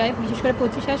ওয়ার্ডে যাই, বিশেষ করে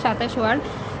 25 আর 27 ওয়ার্ড,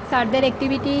 স্যারদের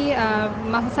অ্যাক্টিভিটি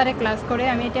মাসুদ স্যারে ক্লাস করে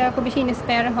আমি এটা খুব বেশি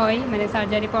ইন্সপায়ার হই, মানে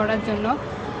সার্জারি পড়ার জন্য।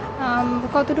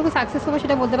 কতটুকু সাকসেস হবো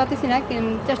সেটা বলতে পারতেছি না,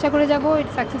 চেষ্টা করে যাব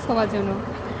সাকসেস হওয়ার জন্য।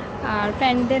 আর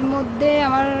ফ্রেন্ডদের মধ্যে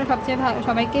আমার সবচেয়ে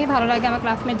সবাইকেই ভালো লাগে, আমার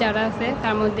ক্লাসমেট যারা আছে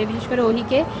তার মধ্যে বিশেষ করে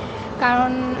ওহিকে,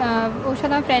 কারণ ওর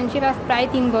সাথে আমার ফ্রেন্ডশিপ আজ প্রায়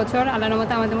 3 বছর। আল্লাহর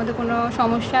মতো আমাদের মধ্যে কোনো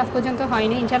সমস্যা আজ পর্যন্ত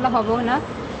হয়নি, ইনশাল্লাহ হবো না।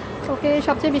 ওকে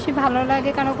সবচেয়ে বেশি ভালো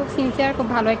লাগে কারণ খুব সিনসিয়ার, খুব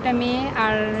ভালো একটা মেয়ে।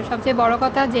 আর সবচেয়ে বড়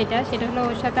কথা সেটা হলো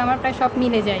ওর সাথে আমার প্রায় সব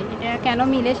মিলে যায়। এটা কেন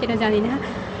মিলে সেটা জানি না।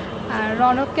 আর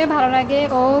রনককে ভালো লাগে,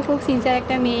 ও খুব সিনসিয়ার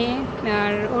একটা মেয়ে,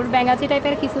 আর ওর ব্যাঙ্গাচি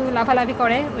টাইপের কিছু লাফালাফি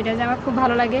করে, ওইটা যে আমার খুব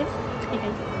ভালো লাগে,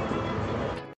 এটাই।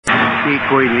 কি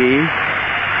কইলি?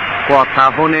 কথা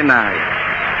শুনে নাই।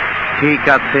 ঠিক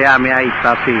আছে, আমি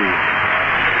আইতাছি।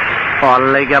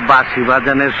 অল্লাইগা বাঁশি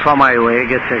বাজানের সময় হয়ে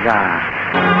গেছে গা।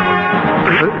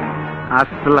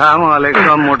 আসসালামু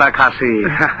আলাইকুম মোটা খাসি।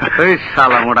 এই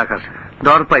শালা মোটা খাসি,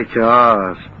 ডর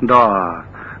পাইছস? ডর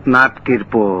নাটকির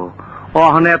পো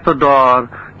অহনে এত ডর।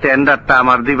 টেন্ডারটা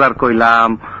আমার দিবার কইলাম,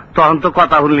 তখন তো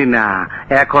কথা শুনলি না।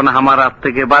 এখন আমার হাত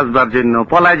থেকে বাঁচবার জন্য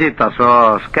পলাই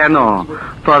যেতাছস কেন?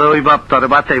 তোর ওই বাপ তোরে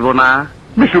বাঁচাইবো না?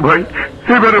 বিশু ভাই,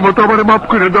 এবারের মতো আমারে মাফ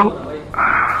করে দাও।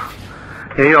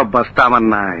 এই অভ্যাসটা আমার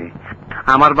নাই।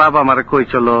 আমার বাবা আমারে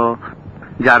কইছিল,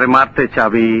 যারে মারতে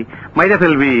চাবি মাইরা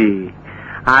ফেলবি।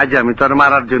 আজ আমি তোর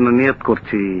মারার জন্য নিয়ত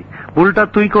করছি, ভুলটা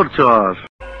তুই করছস।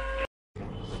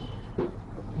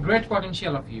 Great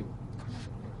potential of you.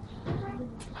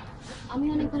 আমি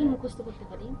অনেক ভালো মুখস্থ করতে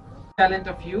পারি। Talent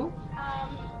of you.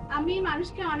 আমি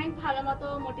মানুষকে অনেক ভালো মতো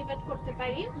মোটিভেট করতে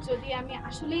পারি যদি আমি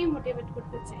আসলেই মোটিভেট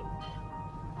করতে চাই।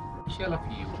 Potential of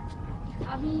you.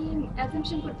 আমি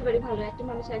অ্যাজাম্পশন করতে পারি ভালো, একটা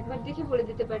মানুষ একবার দেখে বলে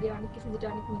দিতে পারি অনেক কিছু যেটা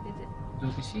অনেক নিতে যায়।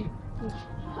 জ্যোতিষী।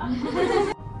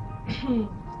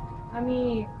 আমি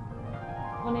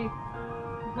অনেক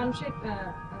মানুষের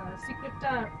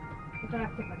সিক্রেটটা এটা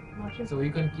রাখতে পারি। So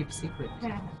you can keep secret.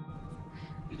 হ্যাঁ।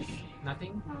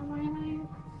 Nothing. আমার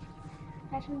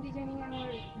ফ্যাশন ডিজাইনিং আমার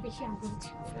বেশি আগ্রহ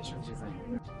ছিল। Fashion design.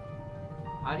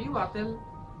 Are you Atel?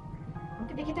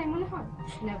 আমাকে দেখে তাই মনে হয়?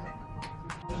 নেভার।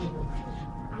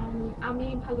 আমি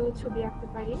ভালো ছবি আঁকতে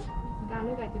পারি,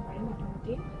 গানও গাইতে পারি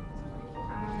মোটামুটি।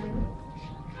 আর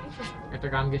একটা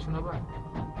গান গেয়ে শোনাবা?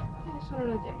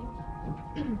 শোনানো যায়।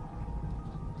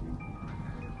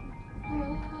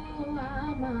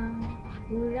 আমার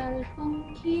উড়াল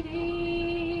পঙ্খী রে,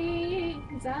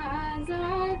 যা যা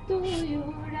তুই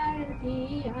উড়াল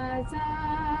দিয়া যা।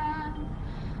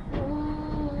 ও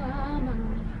আমার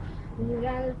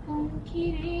উড়াল পঙ্খী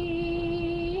রে,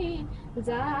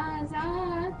 যা যা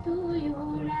তুই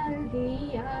উড়াল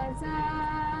দিয়া যা।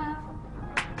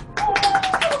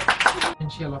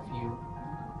 Potential of you.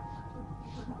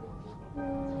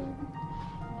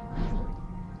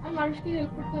 আমি মানুষকে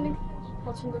হেল্প করতে অনেক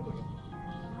পছন্দ করি।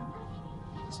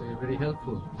 So you're very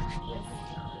helpful.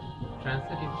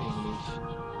 Translate into English.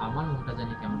 আমার মনটা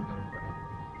জানি কেমন কেমন করে।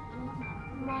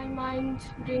 My mind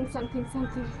doing something.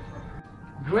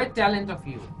 Great talent of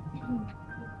you.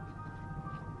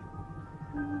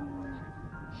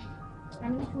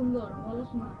 আমি সুন্দর, বলো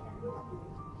না।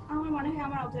 আমার মনে হয়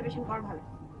আমার অবজারভেশন করা ভালো।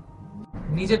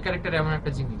 নিজের ক্যারেক্টার এমন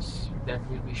একটা জিনিস that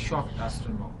will be shocked us to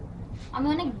know. আমি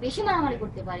অনেক বেশি মারামারি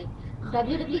করতে পারি,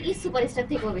 WWE সুপারস্টার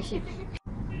থেকেও বেশি।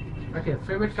 Okay,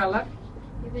 favorite color?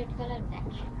 Favourite colour black.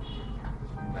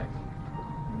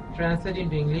 Translate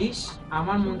into English.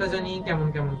 আমার মনটা জানি কেমন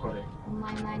কেমন করে।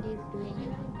 My mind is doing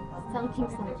something.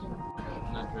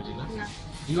 Not really, no?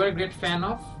 You are a great fan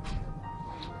of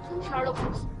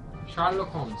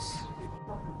Sherlock Holmes.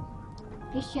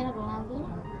 Cristiano Ronaldo.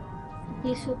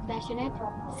 He's so passionate,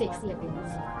 sexy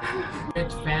appearance.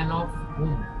 Great fan of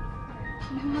whom?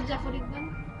 Mohammad Zafar Iqbal.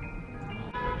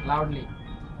 Loudly.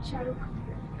 Shahrukh.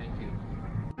 Thank you.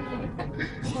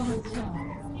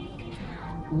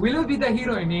 Will you be the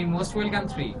heroine in Most Welcome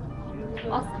 3?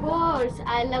 Of course,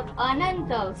 I love Anant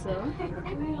also.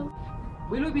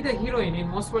 Will you be the heroine in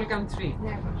Most Welcome 3?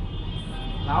 Never.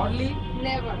 Loudly.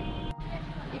 Never.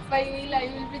 If I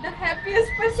will be the happiest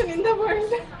person in the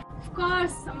world. Of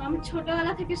course, আমি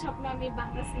ছোটবেলা থেকে স্বপ্ন আমি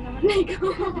বাংলা সিনেমার নায়িকা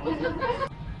হব।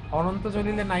 অনন্ত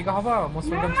জলিলের নায়িকা হবা মোস্ট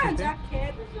ওয়েলকাম না, থ্রিতে? যা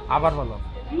খেত। আবার বলো।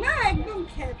 না, একদম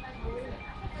খেত।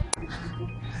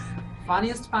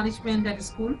 Funniest punishment at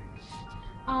school?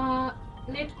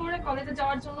 Late করে কলেজে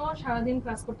যাওয়ার জন্য সারাদিন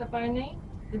ক্লাস করতে পারি নাই,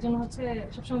 এজন্য হচ্ছে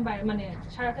সবসময় বাইরে, মানে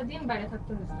সারাটা দিন বাইরে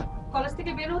থাকতে হয়েছে। কলেজ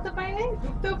থেকে বের হতে পারি নাই,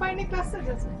 ঢুকতেও পারি নাই ক্লাসে।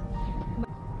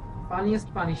 Funniest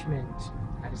punishment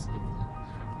at school?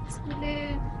 স্কুলে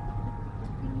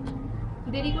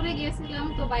দেরি করে গিয়েছিলাম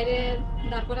তো বাইরে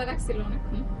দাঁড় করে রাখছিল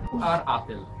অনেকক্ষণ। Or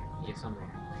Atel? Yes or no?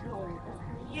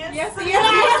 Yes.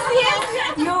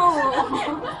 No.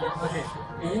 Okay.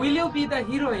 Will you be the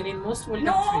heroine in Most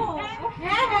Welcome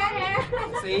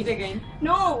 3? Say it again.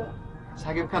 No.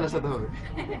 Shakib খানের সাথে হবে।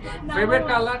 Favorite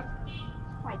color?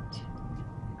 White.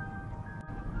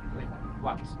 Like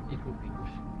what? It would be.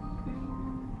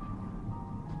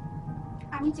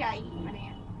 আমি চাই মানে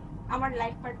আমার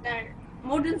লাইফ পার্টনার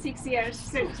মোর দেন 6 ইয়ার্স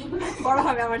বড়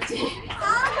হবে আমার চেয়ে।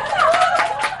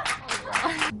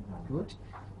 Good.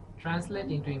 Translate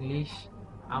into English.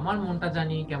 আমার মনটা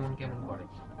জানি কেমন কেমন করে।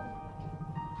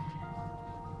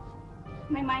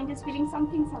 My mind is feeling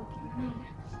something.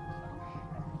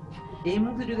 এই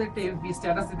মুহূর্তে যদি একটা FB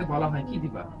স্ট্যাটাস দিতে বলা হয় কি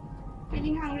দিবা?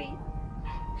 Feeling hungry.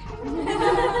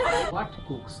 What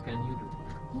cooks can you do?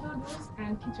 Noodles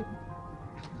and khichuri.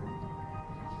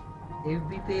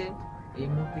 FB তে এই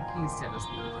মুহূর্তে কি স্ট্যাটাস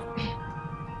দিবা?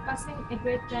 Passing a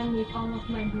great time with all of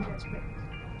my best friends.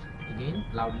 Again,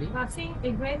 loudly. Passing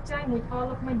a great time with all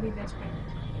of my best friends.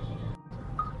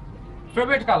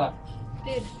 Favorite color?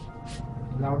 Red.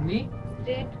 Loudly.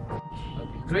 Red.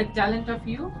 Okay. Great talent of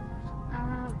you?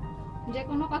 যে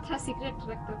কোনো কথা secret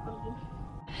রাখতে পারবো।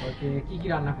 Okay. কি কি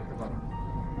রান্না করতে পারো?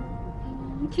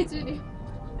 খিচুড়ি।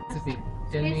 Specific.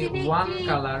 Tell me one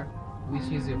color which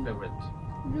is your favorite.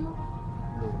 Blue.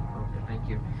 Blue. Okay, thank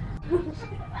you.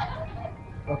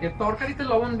 Okay, তরকারিতে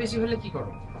লবণ বেশি হলে কি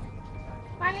করো?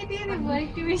 পানি দিয়ে দেবো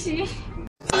একটু বেশি।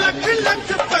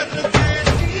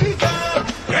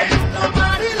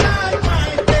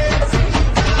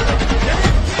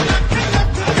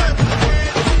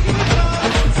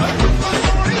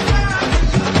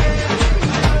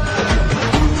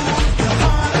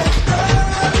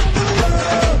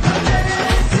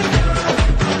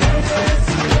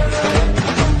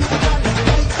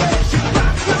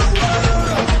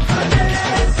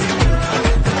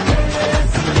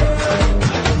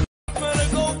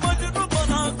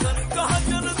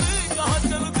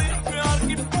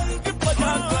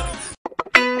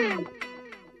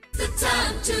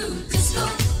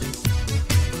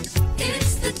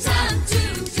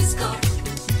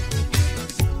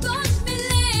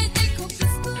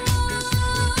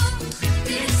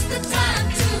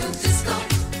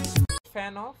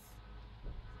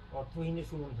 অর্থহীনের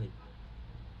সুমন ভাই।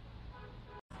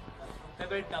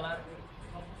 Favorite color?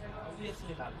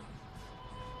 Obviously Lal.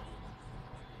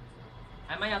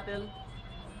 Am I Atel?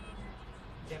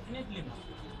 Definitely not.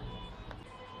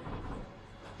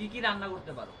 কি কি রান্না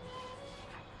করতে পারো?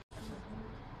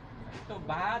 তো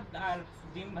ভাত আর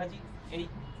ডিম ভাজি এই।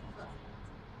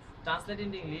 ট্রান্সলেট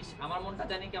ইন ইংলিশ, আমার মনটা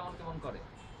জানি কেমন কেমন করে।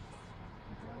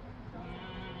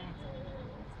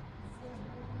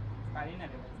 পারি না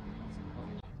রে।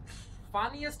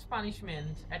 Funniest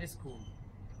punishment at school?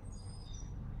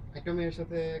 একটা মেয়ের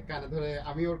সাথে কানে ধরে,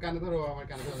 আমি ওর কানে ধরে, ও আমার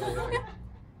কানে ধরে।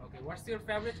 Okay, what's your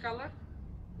favorite color?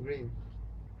 Green.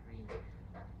 Green.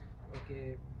 Okay,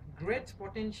 great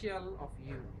potential of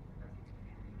you.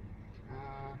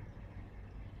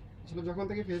 আসলে যখন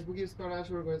থেকে ফেসবুক ইউজ করা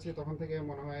শুরু করেছি তখন থেকে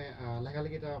মনে হয়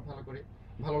লেখালেখিটা ভালো করি,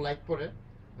 ভালো লাইক করে।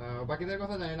 বাকিদের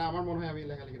কথা জানি না, আমার মনে হয় আমি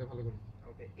লেখালেখিটা ভালো করি।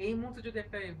 Okay, এই মুহূর্তে যদি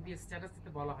একটা FBS স্ট্যাটাস দিতে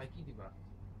বলা হয় কি দিবা?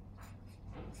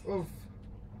 Oof.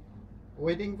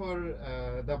 Waiting for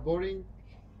the boring,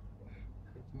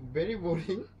 very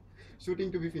boring shooting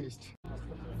to be finished.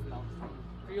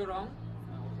 You're wrong.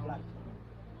 Black.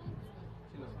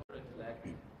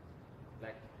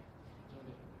 Black.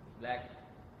 Black.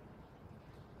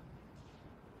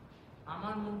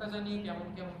 আমার মনটা জানি কেমন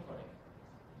কেমন করে।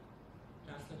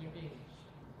 Translate into English.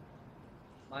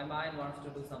 My mind wants to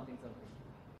do something.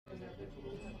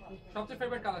 সবচেয়ে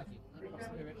ফেভারিট কালার কি?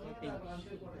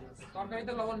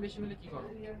 তরকারিতে লবণ বেশি মিলে কি করো?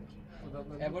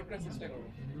 অ্যাভয়েড করার চেষ্টা করো।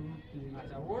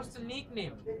 আচ্ছা, হোয়াটস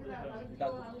নিকনেম?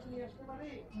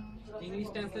 ইংলিশ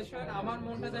ট্রান্সলেশন, আমার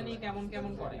মনটা জানি কেমন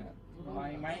কেমন করে।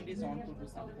 My mind is on to do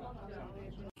something.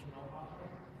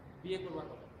 বিয়ে করবা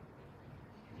কবে?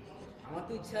 আমার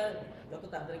তো ইচ্ছা যত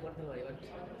তাড়াতাড়ি করতে পারি, বাট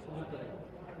সুযোগ তো নেই।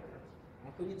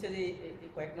 আমার খুব ইচ্ছা যে এই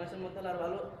কয়েক মাসের মধ্যে আর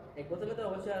ভালো, এক বছরে তো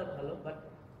অবশ্যই আর ভালো, বাট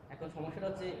এখন সমস্যাটা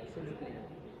হচ্ছে সুযোগ নেই,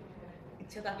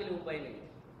 ইচ্ছা থাকলে উপায় নেই।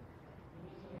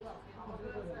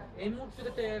 এই মুহূর্তে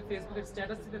যদি ফেসবুকের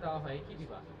স্ট্যাটাস দিতে দেওয়া হয় কি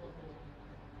দিবা?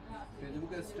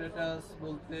 ফেসবুকের স্ট্যাটাস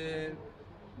বলতে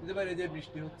বুঝতে পারি যে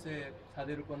বৃষ্টি হচ্ছে,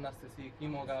 ছাদের উপর নাচতেছি, কি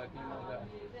মজা কি মজা।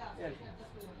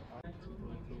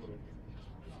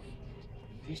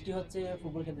 বৃষ্টি হচ্ছে,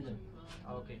 ফুটবল খেলতে যাবে।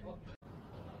 ওকে,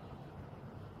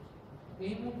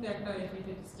 এই মুহূর্তে একটা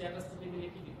এফবিতে স্ট্যাটাস দিতে গেলে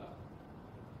কি দিবা?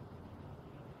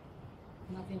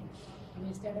 নাথিং, আমি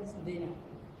স্ট্যাটাস দেই না,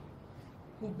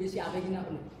 খুব বেশি আবেগী না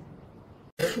হলে।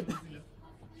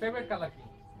 ফেভারিট কালার কি?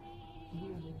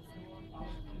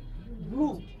 ব্লু।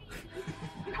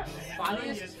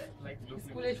 ফানিয়েস্ট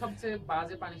স্কুলে সবচেয়ে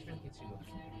বাজে পানিশমেন্ট কি ছিল?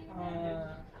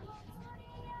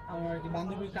 আমার কি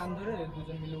বান্ধবীর কান ধরে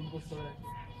দুজন মিলে উঠবস করে।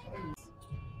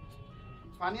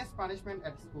 Funniest punishment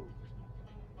at school?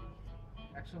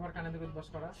 100 বার কানে ধরে উঠবস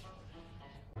করা।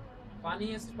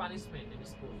 Funniest punishment in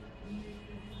school?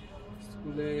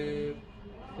 স্কুলে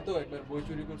তো একবার বই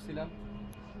চুরি করছিলাম,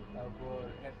 তারপর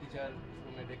হেড টিচার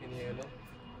রুমে ডেকে নিয়ে গেল।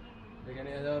 ডেকে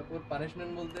নিয়ে যাওয়ার পর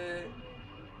পানিশমেন্ট বলতে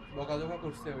বকাঝকা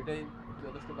করছে, ওইটাই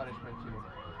যথেষ্ট পানিশমেন্ট ছিল।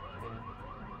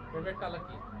 ফেভারিট কালার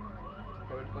কি?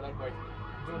 Favourite colour white.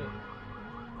 জোরে।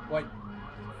 হোয়াইট।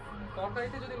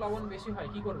 তরকারিতে যদি লবণ বেশি হয়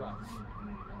কি করবা?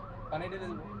 পানি ঢেলে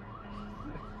দেবো।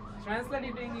 ট্রান্সলেট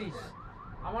ইনটু ইংলিশ,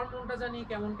 আমার মনটা জানি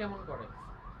কেমন কেমন করে।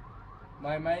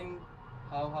 মাই মাইন্ড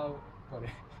হাউ হাউ করে।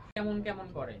 কেমন কেমন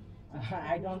করে।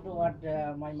 I don't know what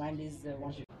my mind is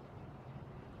wanting.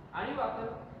 Are you Atul?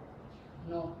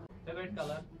 No. Favorite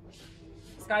color?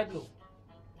 Sky blue.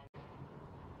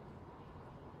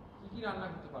 কি কি রান্না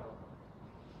করতে পারো?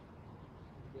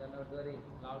 রান্না করতে পারি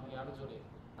লাউডলি আরো জোরে।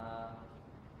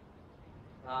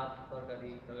 ভাত,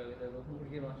 তরকারি,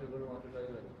 মুরগির মাংস, গরুর মাংস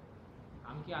সবই পারি।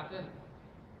 আমি কি আতেন?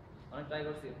 অনেক ট্রাই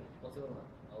করছি, পসিবল না,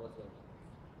 অবশ্যই।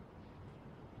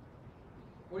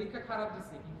 পরীক্ষা খারাপ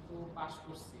দিছি কিন্তু পাস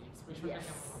করছি, এক্সপ্রেশনটা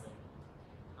কেমন হবে?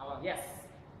 আবার Yes.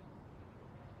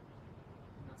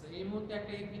 আচ্ছা, এই মুহূর্তে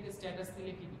একটা এফবিতে স্ট্যাটাস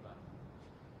দিলে কি দিবা?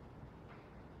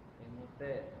 এই মুহূর্তে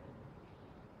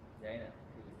যাই না,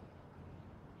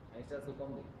 আমি স্ট্যাটাস কম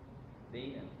দিই, দেই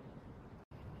না।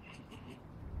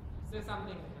 Say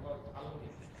something about Alumni.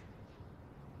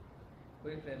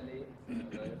 খুবই ফ্রেন্ডলি,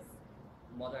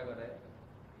 মজা করে,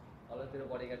 অলৌকিক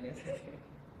বডিগার্ড নিয়ে থাকে।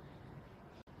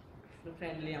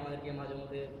 ফ্রেন্ডলি, আমাদেরকে মাঝে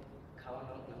মধ্যে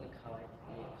খাওয়ানো মানে খাওয়ায়।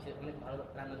 সে অনেক ভালো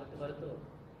রান্না করতে পারে, তো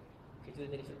খিচুড়ি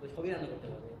থেকে শুরু করে সবই রান্না করতে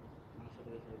পারে, মাংস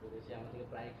থেকে শুরু করে সে আমাদেরকে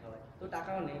প্রায় খাওয়ায়। তো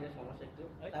টাকাও নেই, যে সমস্যা একটু,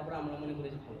 তারপরে আমরা মনে করি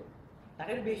যে ভালো, টাকা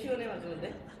একটু বেশিও নেই মাঝে মধ্যে,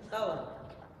 তাও ভালো,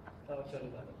 তাও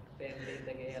অনেক ভালো। ফ্রেন্ডলি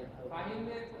থেকে হেল্প।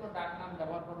 ফাহিমের কোনো ডাক নাম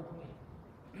ব্যবহার করো তুমি?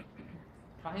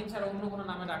 ফাহিম ছাড়া অন্য কোনো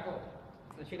নামে ডাকো?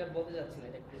 সেটা বলতে যাচ্ছি না,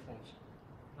 এটা একটু সমস্যা।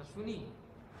 শুনি।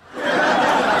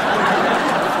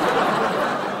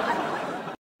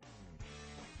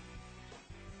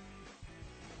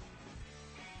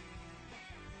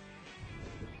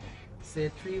 say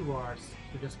 3 words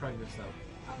to describe yourself.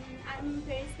 I'm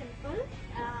very simple.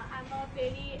 I'm a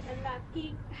very lucky,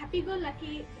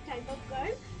 happy-go-lucky type of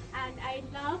girl, and I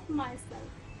love myself.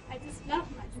 I just love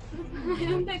myself. I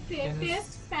am the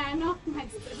greatest fan of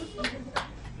myself.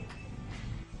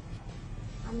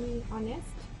 I'm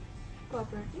honest,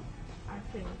 cooperative, and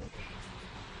friendly.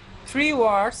 3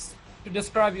 words to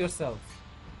describe yourself.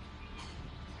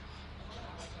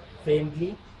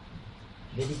 Friendly,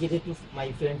 dedicated to my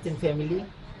friends and family,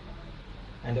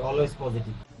 and always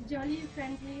positive. Jolly,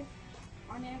 friendly,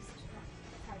 honest,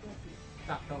 hardworking.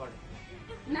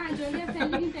 না jolly আর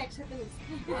friendly কিন্তু একসাথে হচ্ছে।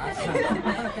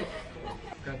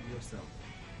 Describe yourself.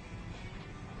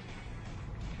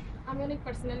 আমি অনেক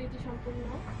personality সম্পূর্ণ,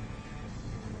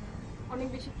 অনেক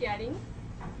বেশি caring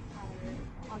আর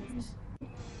honest.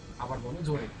 আবার বলো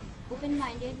জোরে। Open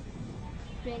minded,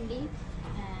 friendly,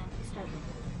 and stubborn.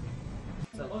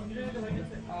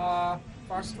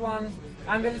 First one,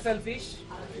 I'm very selfish.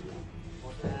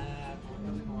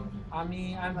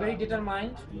 I'm very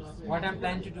determined what I'm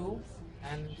planning to do,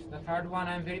 and the third one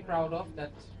I'm very proud of,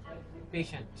 that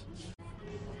patient.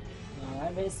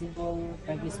 I'm very simple,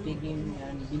 frankly speaking,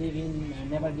 and believe in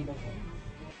never give up.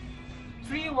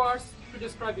 3 words to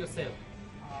describe yourself.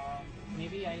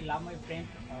 Maybe I love my friend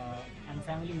and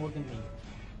family more than me,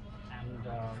 and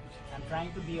I'm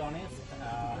trying to be honest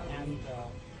and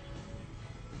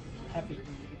happy,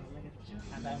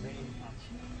 and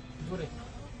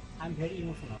I'm very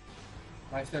emotional.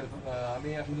 Myself, আমি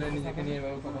আসলে নিজেকে নিয়ে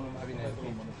এভাবে কখনো ভাবি না।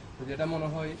 তো যেটা মনে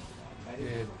হয়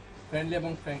যে ফ্রেন্ডলি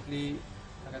এবং ফ্র্যাঙ্কলি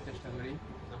থাকার চেষ্টা করি,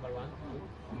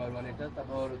 নাম্বার 1 এটা।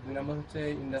 তারপর 2 নম্বর হচ্ছে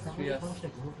ইন্ডাস্ট্রিয়াস,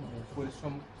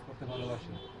 পরিশ্রম করতে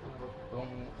ভালোবাসি, এবং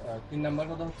 3 নম্বর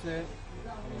কথা হচ্ছে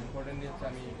ইম্পর্টেন্ট হচ্ছে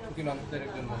আমি সুখী মানুষদের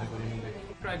একজন মনে করি নিজেকে।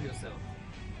 Describe yourself.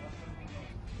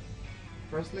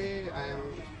 Firstly, I am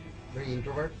very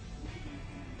introvert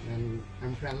and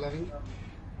I'm friend loving.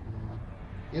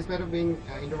 In spite of being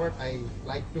introvert, I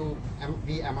like to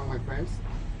be among my friends.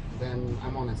 Then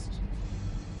I'm honest.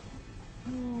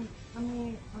 I'm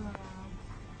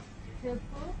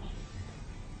helpful,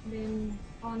 then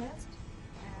honest,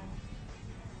 and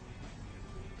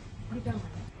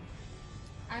determined.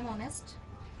 I'm honest.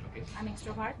 Okay. I'm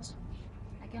extrovert.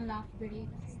 I can laugh very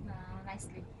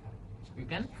nicely. You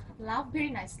can Laugh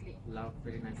very nicely. love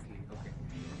very nicely. Okay.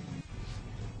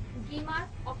 Dreamer,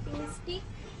 optimistic,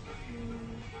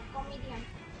 comedian.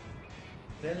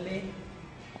 Friendly,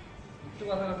 একটু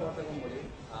কথা কম বলি,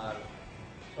 আর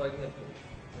সবাইকে help করি,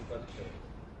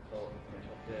 তো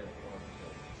সবচেয়ে বড়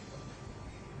বিষয়।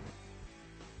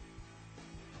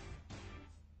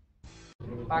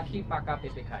 পাখি পাকা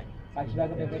পেঁপে খায়। পাখি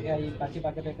পাকা পেঁপে খাই, পাখি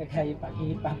পাকা পেঁপে খাই, পাখি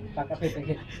পাকা পেঁপে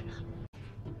খাই।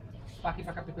 পাখি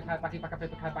পাকা পেঁপে খায়, পাখি পাকা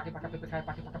পেঁপে খায়, পাখি পাকা পেঁপে খায়,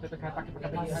 পাখি পাকা পেঁপে খায়, পাখি পাকা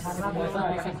পেঁপে খায়,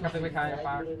 পাখি পাকা পেঁপে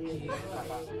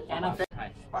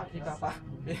খায়, পাখি পাপা,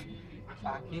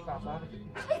 পাখি পাপা,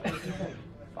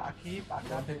 পাখি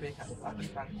পাকা পেঁপে খায়,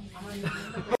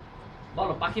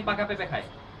 বলো পাখি পাকা পেঁপে খায়।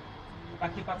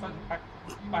 পাখি পাকা পেঁপে খায়,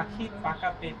 পাখি পাকা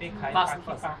পেঁপে খায়,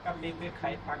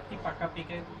 পাখি পাকা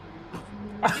পেঁপে,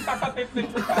 পাখি পাকা পেঁপে।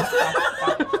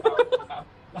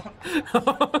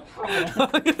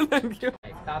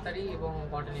 তাড়াতাড়ি এবং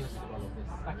কন্টিনিউয়াসলি বলো।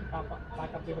 পাখি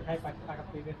পাকা পেঁপে খায়, পাখি পাকা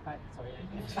পেঁপে খায়, সরি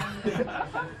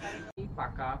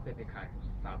পাকা পেঁপে খায়,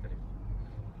 তাড়াতাড়ি।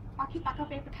 পাখি পাকা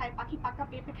পেঁপে খায়, পাখি পাকা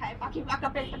পেঁপে খায়, পাখি পাকা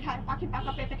পেঁপে খায়, পাখি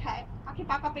পাকা পেঁপে খায়, পাখি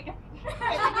পাকা পেঁপে খায়।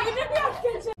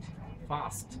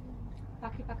 ফাস্ট।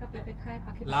 পাখি পাকা পেঁপে খায়,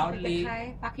 পাখি পাকা Loudly. পেঁপে খায়,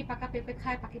 পাখি পাকা পেঁপে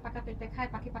খায়, পাখি পাকা পেঁপে খায়,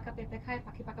 পাখি পাকা পেঁপে খায়,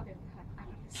 পাখি পাকা পেঁপে খায়।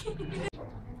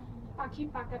 পাখি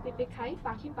পাকা পেঁপে খাই,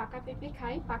 পাখি পাকা পেঁপে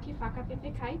খাই, পাখি পাকা পেঁপে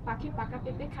খাই, পাখি পাকা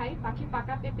পেঁপে খাই, পাখি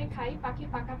পাকা পেঁপে খাই, পাখি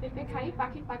পাকা পেঁপে খাই,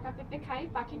 পাখি পাকা পেঁপে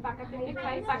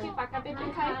খাই, পাখি পাকা পেঁপে খাই, পাখি পাকা পেঁপে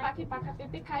খাই, পাখি পাকা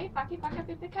পেঁপে খাই, পাখি পাকা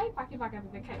পেঁপে খাই, পাখি পাকা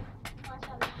পেঁপে খাই।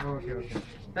 Okay.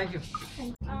 Thank you.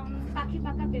 পাখি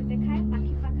পাকা পেঁপে খায়,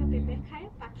 পাখি পাকা পেঁপে খায়,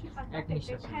 পাখি পাকা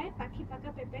পেঁপে খায়, পাখি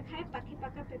পাকা পেঁপে খায়, পাখি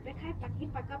পাকা পেঁপে খায়, পাখি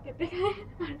পাকা পেঁপে খায়।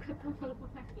 আর কত বলবো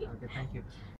নাকি? Okay, thank you.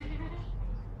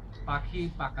 পাখি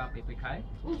পাকা পেঁপে খায়,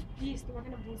 প্লিজ তোমাকে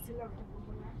না বলছিলাম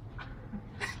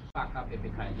পাকা পেঁপে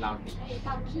খায়, লাউডলি।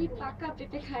 পাখি পাকা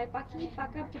পেঁপে খায়, পাখি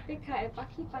পাকা পেঁপে খায়,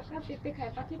 পাখি পাকা পেঁপে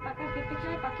খায়, পাখি পাকা পেঁপে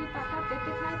খায়, পাখি পাকা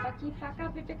পেঁপে খায়, পাখি পাকা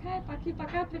পেঁপে খায়, পাখি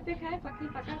পাকা পেঁপে খায়, পাখি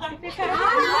পাকা পেঁপে খায়।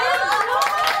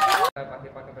 পাখি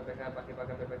পাকা পেঁপে খায়, পাখি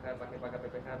পাকা পেঁপে খায়, পাখি পাকা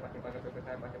পেঁপে খায়, পাখি পাকা পেঁপে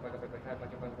খায়, পাখি পাকা পেঁপে খায়,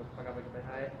 পাখি পাকা পেঁপে খায়, পাখি পাকা পেঁপে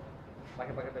খায়,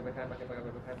 পাখি পাকা পেঁপে খায়, পাখি পাকা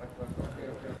পেঁপে খায়, পাখি পাকা।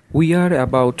 We are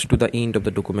about to the end of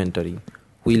the documentary.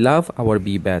 We love our B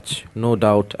batch, no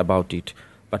doubt about it,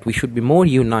 but we should be more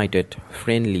united,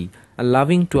 friendly, and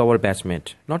loving to our batchmate,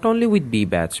 not only with B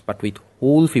batch, but with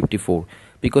whole 54,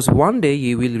 because one day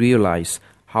you will realize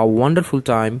how wonderful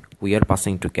time we are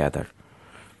passing together.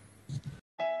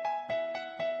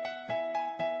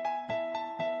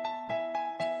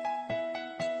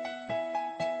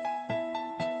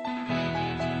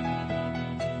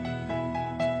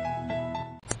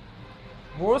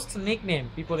 Worst nickname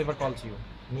people ever called you?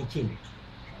 Nikhil.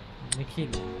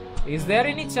 Nikhil. Is there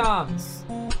any chance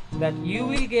that you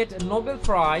will get a Nobel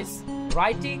Prize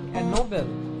writing a novel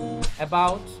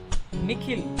about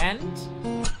Nikhil and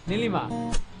Nilima?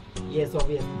 Yes,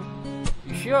 obviously.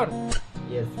 You sure?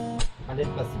 Yes,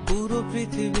 100%. পুরো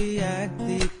পৃথিবী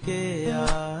একদিকে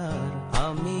আর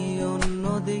আমি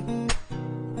অন্যদিক,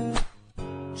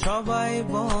 সবাই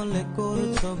বলে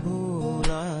করছো ভুল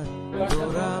আর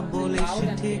তোরা বলিস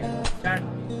ঠিক,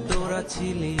 তোরা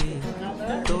ছিলি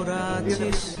তোরা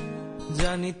আছিস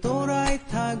জানি তোরাই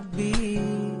থাকবি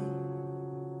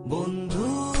বন্ধু,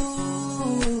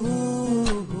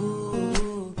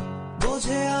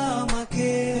 বোঝে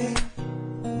আমাকে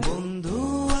বন্ধু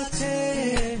আছে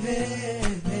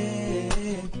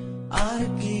আর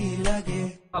কি লাগে।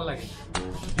 ভালো লাগে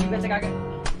কি বেঁচে কাকে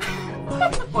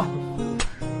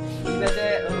কি বেঁচে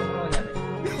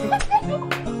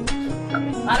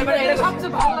আরে মানে এটা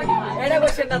সবচেয়ে ভালো লাগে, এটা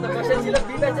কোশ্চেন না তো, কোশ্চেন ছিল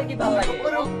বি বেঁচে কি ভালো লাগে।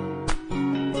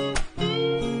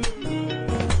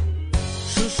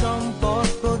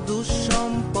 সুসম্পর্ক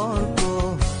দুঃসম্পর্ক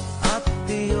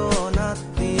আত্মীয়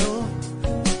অনাত্মীয়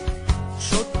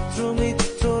শত্রু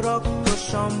মিত্র রক্ত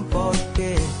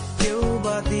সম্পর্কে কেউ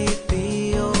বা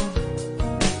দ্বিতীয়,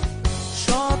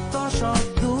 শত শত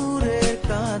দূরের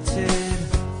কাছে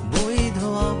বৈধ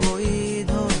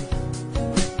অবৈধ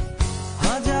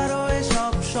হাজারো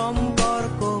সব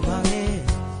সম্পর্ক ভাঙে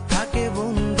থাকে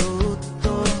বন্ধুত্ব,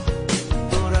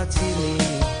 তোরা ছিলি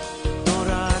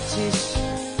তোরা আছিস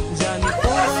জানি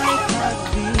তোরাই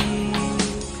থাকবি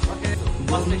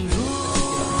বন্ধু,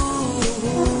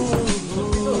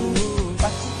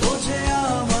 বোঝে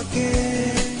আমাকে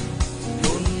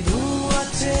বন্ধু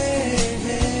আছে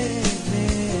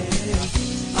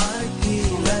আর কি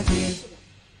লাগে।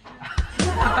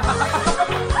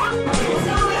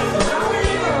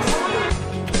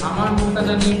 আমার মনটা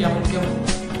জানি কেমন কেমন।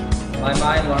 My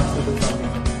mind wants to do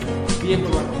something. বিয়ে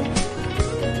করবার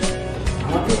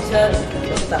আমার তো ইচ্ছা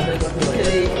যত তাড়াতাড়ি করতে পারি,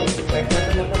 এই কয়েক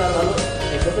মাসের মধ্যে আর ভালো,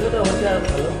 এই করতে তো অবশ্যই আর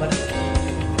ভালো, বাট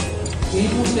এই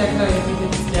মুহূর্তে একটা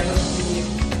স্ট্যাটাস দিয়ে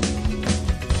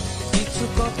কিছু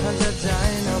কথা যা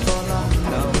যায় না বলা,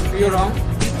 You're wrong.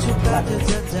 কিছু কাজে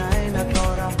যা যায় না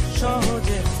করা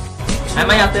সহজে, Am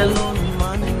I Atel?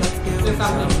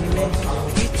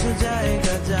 কিছু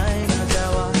জায়গা যায় না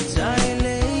যাওয়া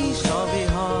চাইলেই সবই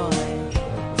হয়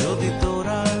যদি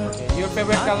তোরা Your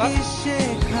favorite color?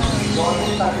 শেখা